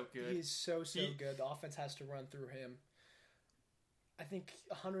 He's so good. He's so good. The offense has to run through him. I think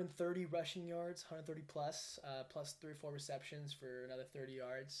 130 rushing yards, 130 plus 3 or 4 receptions for another 30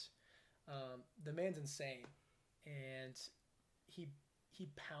 yards. The man's insane, and he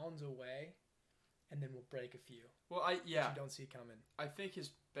pounds away, and then will break a few. Well, which you don't see coming. I think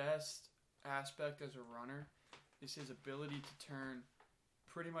his best aspect as a runner is his ability to turn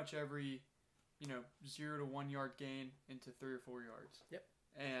pretty much every 0 to 1 yard gain into 3 or 4 yards. Yep.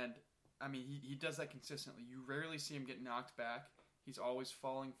 And I mean, he does that consistently. You rarely see him get knocked back. He's always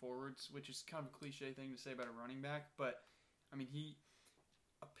falling forwards, which is kind of a cliche thing to say about a running back, but I mean, he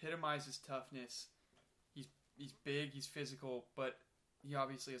epitomizes toughness. He's big, he's physical, but he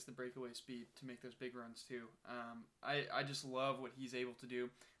obviously has the breakaway speed to make those big runs too. I just love what he's able to do.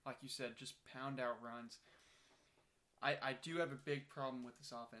 Like you said, just pound out runs. I do have a big problem with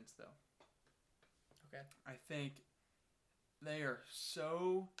this offense, though. Okay. I think they are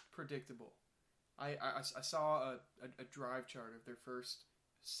so predictable. I saw a drive chart of their first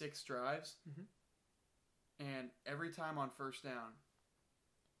 6 drives, and every time on first down,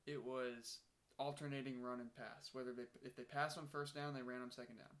 it was alternating run and pass. Whether if they passed on first down, they ran on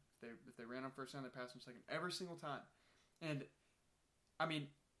second down. If they ran on first down, they passed on second. Every single time, and I mean,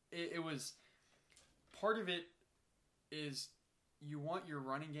 it was part of it is you want your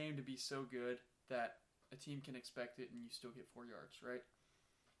running game to be so good that a team can expect it and you still get 4 yards, right?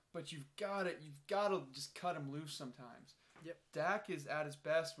 But you've got to just cut him loose sometimes. Yep. Dak is at his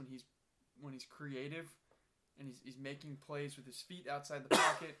best when he's creative and he's making plays with his feet outside the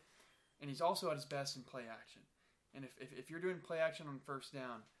pocket, and he's also at his best in play action. And if you're doing play action on first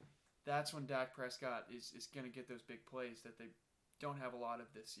down, that's when Dak Prescott is going to get those big plays that they don't have a lot of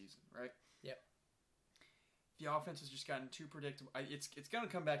this season, right? Yep. The offense has just gotten too predictable. It's going to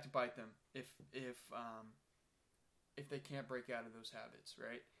come back to bite them if they can't break out of those habits,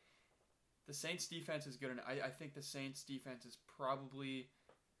 right? The Saints defense is good enough. I think the Saints defense is probably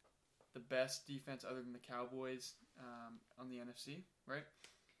the best defense other than the Cowboys on the NFC, right?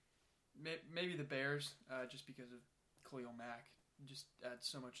 Maybe the Bears, just because of Khalil Mack, just adds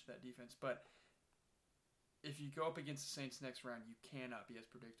so much to that defense. But if you go up against the Saints next round, you cannot be as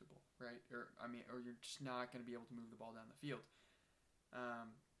predictable, right? Or you're just not going to be able to move the ball down the field.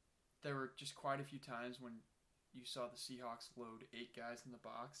 There were just quite a few times when you saw the Seahawks load 8 guys in the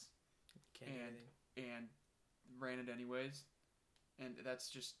box and ran it anyways, and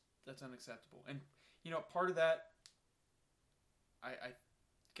that's unacceptable. And part of that, I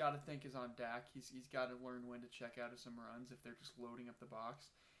got to think is on Dak. He's got to learn when to check out of some runs if they're just loading up the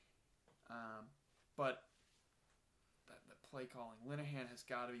box. But the play calling, Linehan has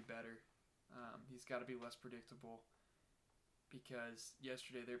got to be better. He's got to be less predictable, because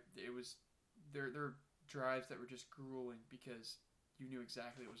yesterday there were drives that were just grueling because you knew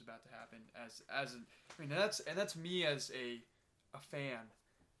exactly what was about to happen. That's me as a fan,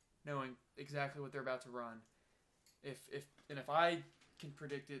 knowing exactly what they're about to run. If I can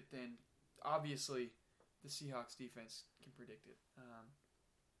predict it, then obviously the Seahawks defense can predict it.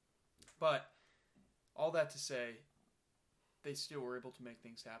 But all that to say, they still were able to make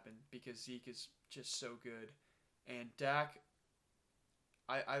things happen because Zeke is just so good. And Dak,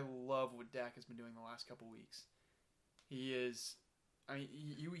 I love what Dak has been doing the last couple weeks. He's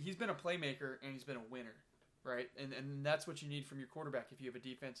been a playmaker and he's been a winner, right? And that's what you need from your quarterback if you have a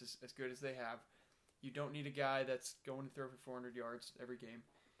defense as good as they have. You don't need a guy that's going to throw for 400 yards every game,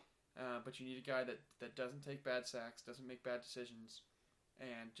 but you need a guy that doesn't take bad sacks, doesn't make bad decisions,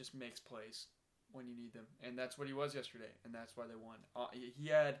 and just makes plays when you need them. And that's what he was yesterday, and that's why they won.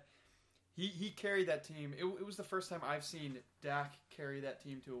 He carried that team. It was the first time I've seen Dak carry that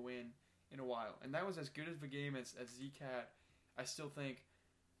team to a win in a while, and that was as good of a game as Zeke had. I still think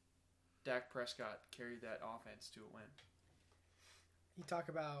Dak Prescott carried that offense to a win. You talk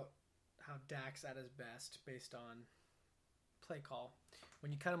about how Dak's at his best based on play call.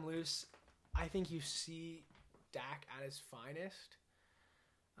 When you cut him loose, I think you see Dak at his finest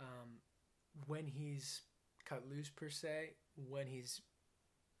when he's cut loose, per se, when he's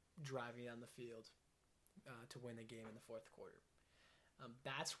driving down the field to win the game in the fourth quarter.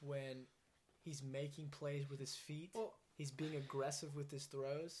 That's when he's making plays with his feet. Well, he's being aggressive with his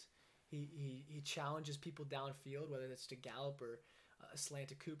throws. He challenges people downfield, whether that's to Gallup or a slant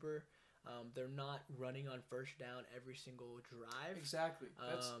to Cooper. They're not running on first down every single drive. Exactly.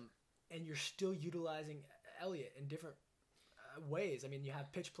 And you're still utilizing Elliott in different ways. I mean, you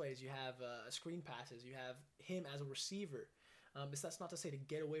have pitch plays, you have screen passes, you have him as a receiver. That's not to say to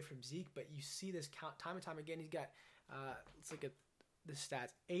get away from Zeke, but you see this time and time again. He's got, let's look at the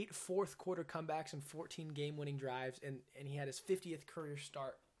stats, 8 fourth-quarter comebacks and 14 game-winning drives, and he had his 50th career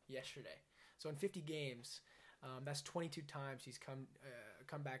start yesterday. So in 50 games, that's 22 times he's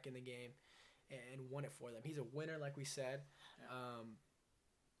come back in the game and won it for them. He's a winner, like we said. Yeah.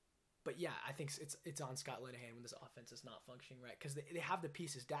 But yeah, I think it's on Scott Linehan when this offense is not functioning right, because they have the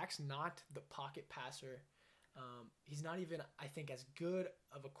pieces. Dak's not the pocket passer. He's not even, I think, as good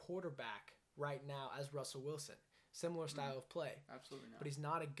of a quarterback right now as Russell Wilson. Similar style of play. Absolutely not. But he's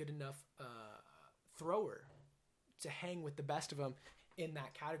not a good enough thrower to hang with the best of them in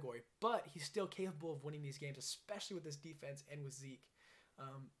that category. But he's still capable of winning these games, especially with this defense and with Zeke.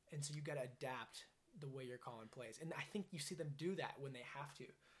 And so you got to adapt the way you're calling plays. And I think you see them do that when they have to.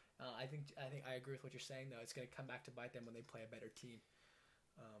 I think I agree with what you're saying, though. It's going to come back to bite them when they play a better team.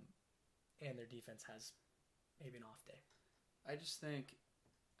 And their defense has maybe an off day. I just think...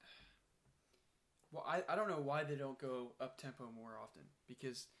 Well, I don't know why they don't go up-tempo more often,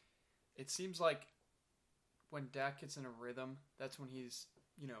 because it seems like when Dak gets in a rhythm, that's when he's,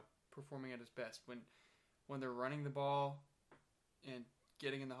 performing at his best. When they're running the ball and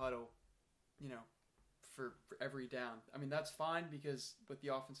getting in the huddle, for every down. I mean, that's fine because with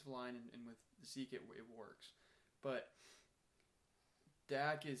the offensive line and with Zeke, it works. But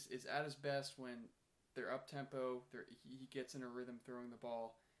Dak is at his best when they're up-tempo, he gets in a rhythm throwing the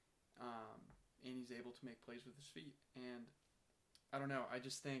ball, and he's able to make plays with his feet. And I don't know, I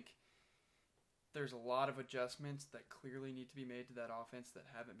just think there's a lot of adjustments that clearly need to be made to that offense that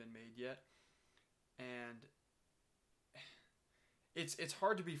haven't been made yet. And it's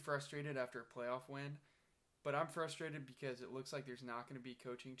hard to be frustrated after a playoff win, but I'm frustrated because it looks like there's not going to be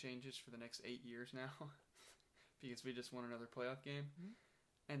coaching changes for the next 8 years now because we just won another playoff game.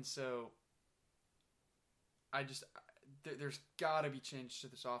 Mm-hmm. And so there's got to be change to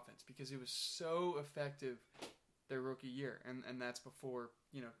this offense because it was so effective their rookie year. And that's before,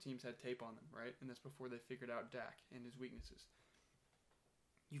 teams had tape on them, right? And that's before they figured out Dak and his weaknesses.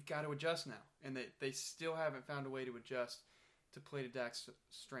 You've got to adjust now. And they still haven't found a way to adjust to play to Dak's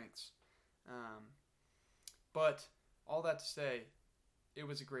strengths. But all that to say, it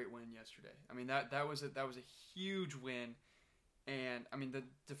was a great win yesterday. I mean, that was a huge win. And, I mean, the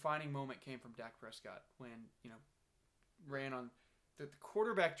defining moment came from Dak Prescott when, ran on the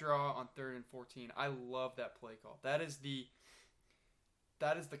quarterback draw on 3rd and 14. I love that play call. That is the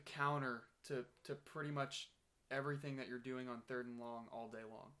counter to pretty much everything that you're doing on 3rd and long all day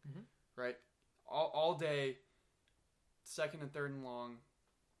long, mm-hmm. right? All day, 2nd and 3rd and long,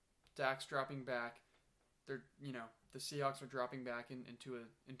 Dak's dropping back. They're, the Seahawks are dropping back into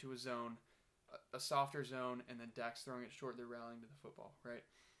a zone, a softer zone, and then Dak's throwing it short. They're rallying to the football, right?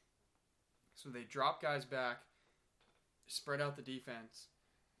 So they drop guys back, spread out the defense,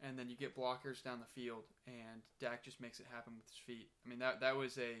 and then you get blockers down the field, and Dak just makes it happen with his feet. I mean, that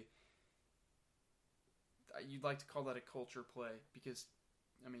was you'd like to call that a culture play because,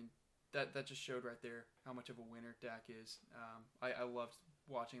 I mean, that just showed right there how much of a winner Dak is. I loved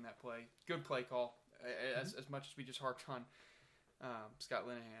watching that play. Good play call. As much as we just harped on Scott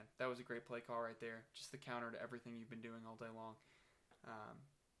Linehan, that was a great play call right there. Just the counter to everything you've been doing all day long,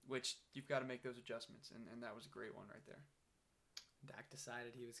 which you've got to make those adjustments, and that was a great one right there. Dak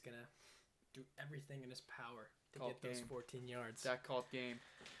decided he was going to do everything in his power to Called get those game. 14 yards. Dak called game.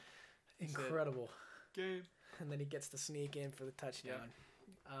 Incredible. Game. And then he gets to sneak in for the touchdown.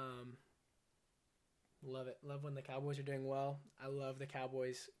 Yeah. Love it. Love when the Cowboys are doing well. I love the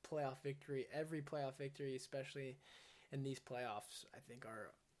Cowboys' playoff victory. Every playoff victory, especially in these playoffs, I think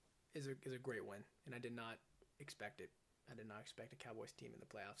is a great win. And I did not expect it. I did not expect a Cowboys team in the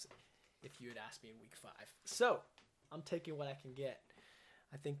playoffs if you had asked me in week 5. So, I'm taking what I can get.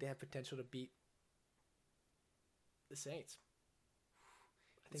 I think they have potential to beat the Saints.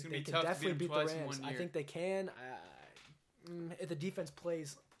 I think they can definitely beat the Rams. I think they can. If the defense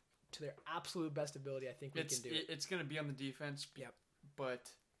plays to their absolute best ability, I think we can do it. It's going to be on the defense. Yep. But,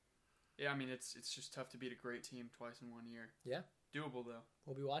 yeah, I mean, it's just tough to beat a great team twice in 1 year. Yeah. Doable, though.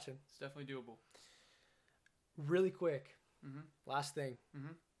 We'll be watching. It's definitely doable. Really quick. Mm-hmm. Last thing.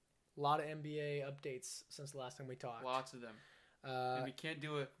 Mm-hmm. A lot of NBA updates since the last time we talked. Lots of them. And we can't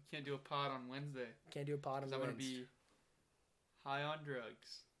do a pod on Wednesday. Can't do a pod on Wednesday. I'm going to be high on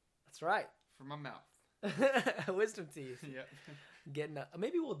drugs. That's right. For my mouth. Wisdom teeth. Yep. Getting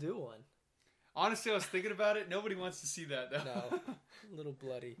maybe we'll do one. Honestly, I was thinking about it. Nobody wants to see that, though. No. A little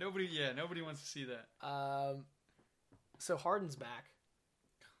bloody. Nobody wants to see that. So Harden's back.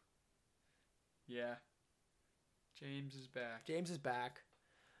 Yeah. James is back. James is back.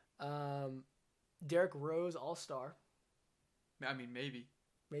 Derrick Rose, All-Star. I mean, maybe.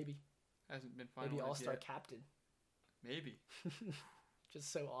 Maybe. Hasn't been finalized Maybe All-Star yet. captain. Maybe.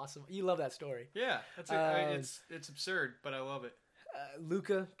 Just so awesome. You love that story. Yeah, that's it. It's absurd, but I love it.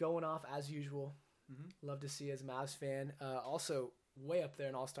 Luka going off as usual. Mm-hmm. Love to see as a Mavs fan. Also, way up there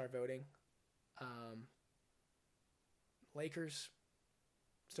in All-Star voting. Lakers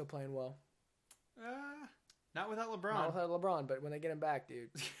still playing well. Not without LeBron. Not without LeBron, but when they get him back, dude.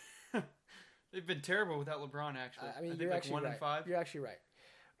 They've been terrible without LeBron, actually. I mean, think you're like actually 1 right. and 5. You're actually right.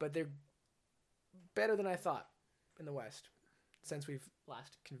 But they're better than I thought in the West since we've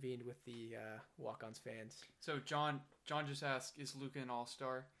last convened with the Walk-Ons fans. So John just asked, is Luka an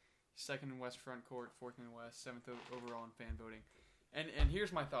All-Star? Second in West front court, fourth in the West, seventh overall in fan voting. And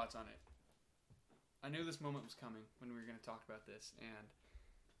here's my thoughts on it. I knew this moment was coming when we were going to talk about this, and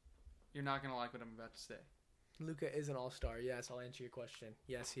you're not going to like what I'm about to say. Luka is an All-Star. Yes, I'll answer your question.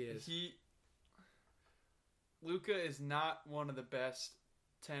 Yes, he is. Luka is not one of the best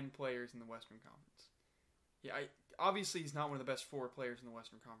 10 players in the Western Conference. Yeah, obviously he's not one of the best 4 players in the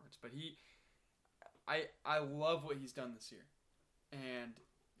Western Conference, but I love what he's done this year. And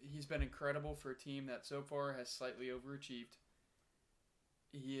he's been incredible for a team that so far has slightly overachieved.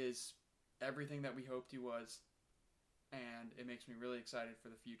 He is everything that we hoped he was, and it makes me really excited for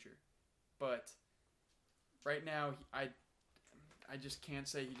the future. But right now, I just can't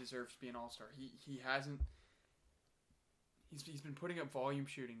say he deserves to be an All-Star. He hasn't. He's been putting up volume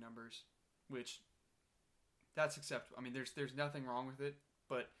shooting numbers, which that's acceptable. I mean, there's nothing wrong with it,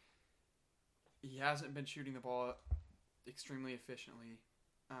 but he hasn't been shooting the ball extremely efficiently.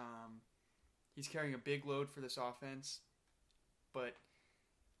 He's carrying a big load for this offense, but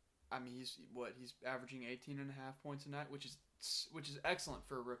I mean, he's averaging 18.5 points a night, which is excellent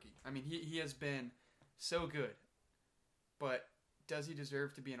for a rookie. I mean, he has been so good, but does he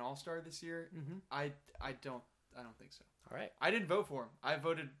deserve to be an All-Star this year? Mm-hmm. I don't think so. All right. I didn't vote for him. I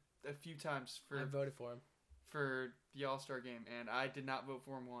voted a few times I voted for him for the All-Star game, and I did not vote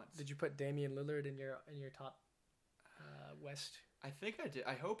for him once. Did you put Damian Lillard in your top West? I think I did.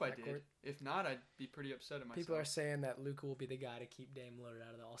 I hope I did. Court? If not, I'd be pretty upset at myself. People are saying that Luka will be the guy to keep Dame Lillard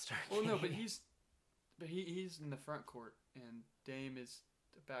out of the All-Star game. Well, no, but he's in the front court, and Dame is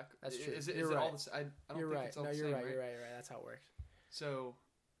the back. That's true. Is you're it right. all the? I don't you're think right. it's all No, the you're same, right. right. You're right. You're right. That's how it works. So,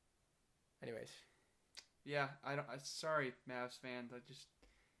 anyways, yeah, sorry, Mavs fans.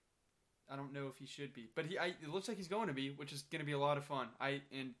 I don't know if he should be, but it looks like he's going to be, which is going to be a lot of fun.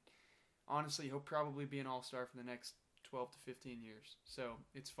 And honestly, he'll probably be an All-Star for the next 12 to 15 years. So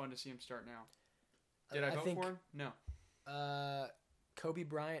it's fun to see him start now. Did I vote for him? No. Kobe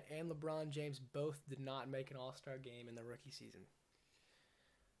Bryant and LeBron James both did not make an All-Star game in the rookie season.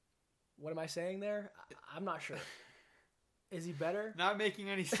 What am I saying there? I'm not sure. Is he better? Not making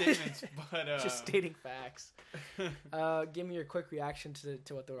any statements, but just stating facts. Give me your quick reaction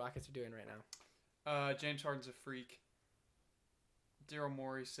to what the Rockets are doing right now. James Harden's a freak. Daryl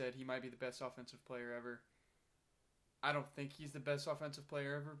Morey said he might be the best offensive player ever. I don't think he's the best offensive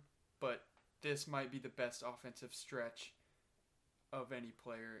player ever, but this might be the best offensive stretch of any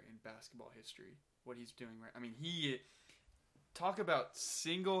player in basketball history. What he's doing right. I mean, talk about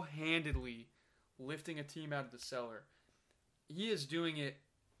single-handedly lifting a team out of the cellar. He is doing it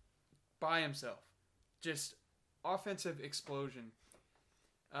by himself. Just offensive explosion.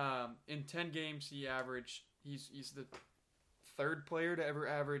 In 10 games, he's the third player to ever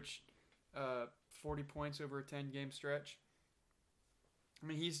average 40 points over a 10-game stretch. I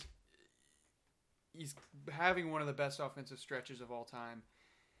mean, he's having one of the best offensive stretches of all time.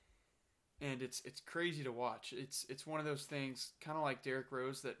 And it's crazy to watch. It's one of those things, kind of like Derrick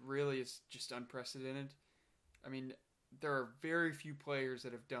Rose, that really is just unprecedented. I mean, there are very few players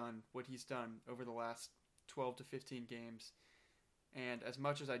that have done what he's done over the last 12 to 15 games. And as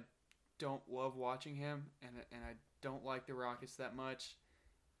much as I don't love watching him, and I don't like the Rockets that much,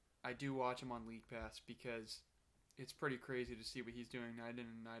 I do watch him on League Pass because it's pretty crazy to see what he's doing night in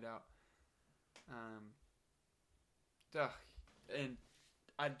and night out. And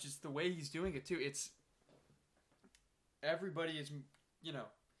the way he's doing it too, it's everybody is,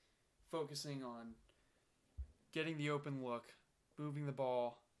 focusing on getting the open look, moving the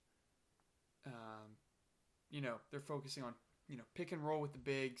ball. They're focusing on, pick and roll with the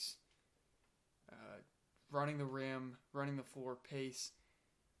bigs, running the rim, running the floor, pace.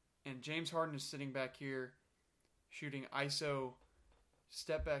 And James Harden is sitting back here shooting ISO,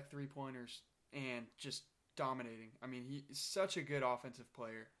 step back three-pointers, and just dominating. I mean, he's such a good offensive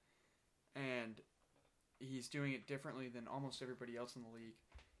player, and he's doing it differently than almost everybody else in the league.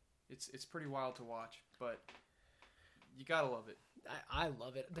 It's pretty wild to watch, but You gotta love it. I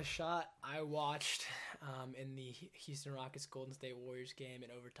love it. The shot I watched in the Houston Rockets Golden State Warriors game in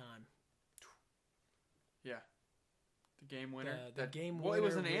overtime. Yeah. The game winner. The game winner. Well, it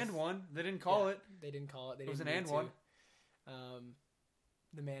was an and one. They didn't call it. They didn't call it. It was an and one.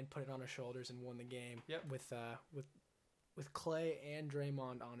 The man put it on his shoulders and won the game. Yep. With Clay and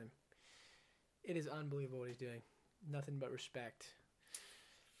Draymond on him. It is unbelievable what he's doing. Nothing but respect.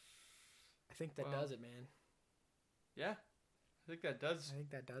 I think that does it, man. Yeah. I think that does it.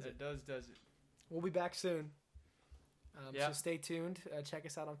 That does it. We'll be back soon. So stay tuned. Check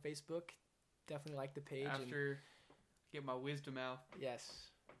us out on Facebook. Definitely like the page. After get my wisdom out. Yes.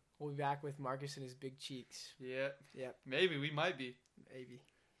 We'll be back with Marcus and his big cheeks. Yep. Maybe. We might be. Maybe.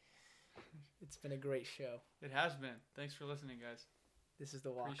 It's been a great show. It has been. Thanks for listening, guys. This is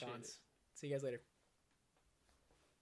the Walk-Ons. See you guys later.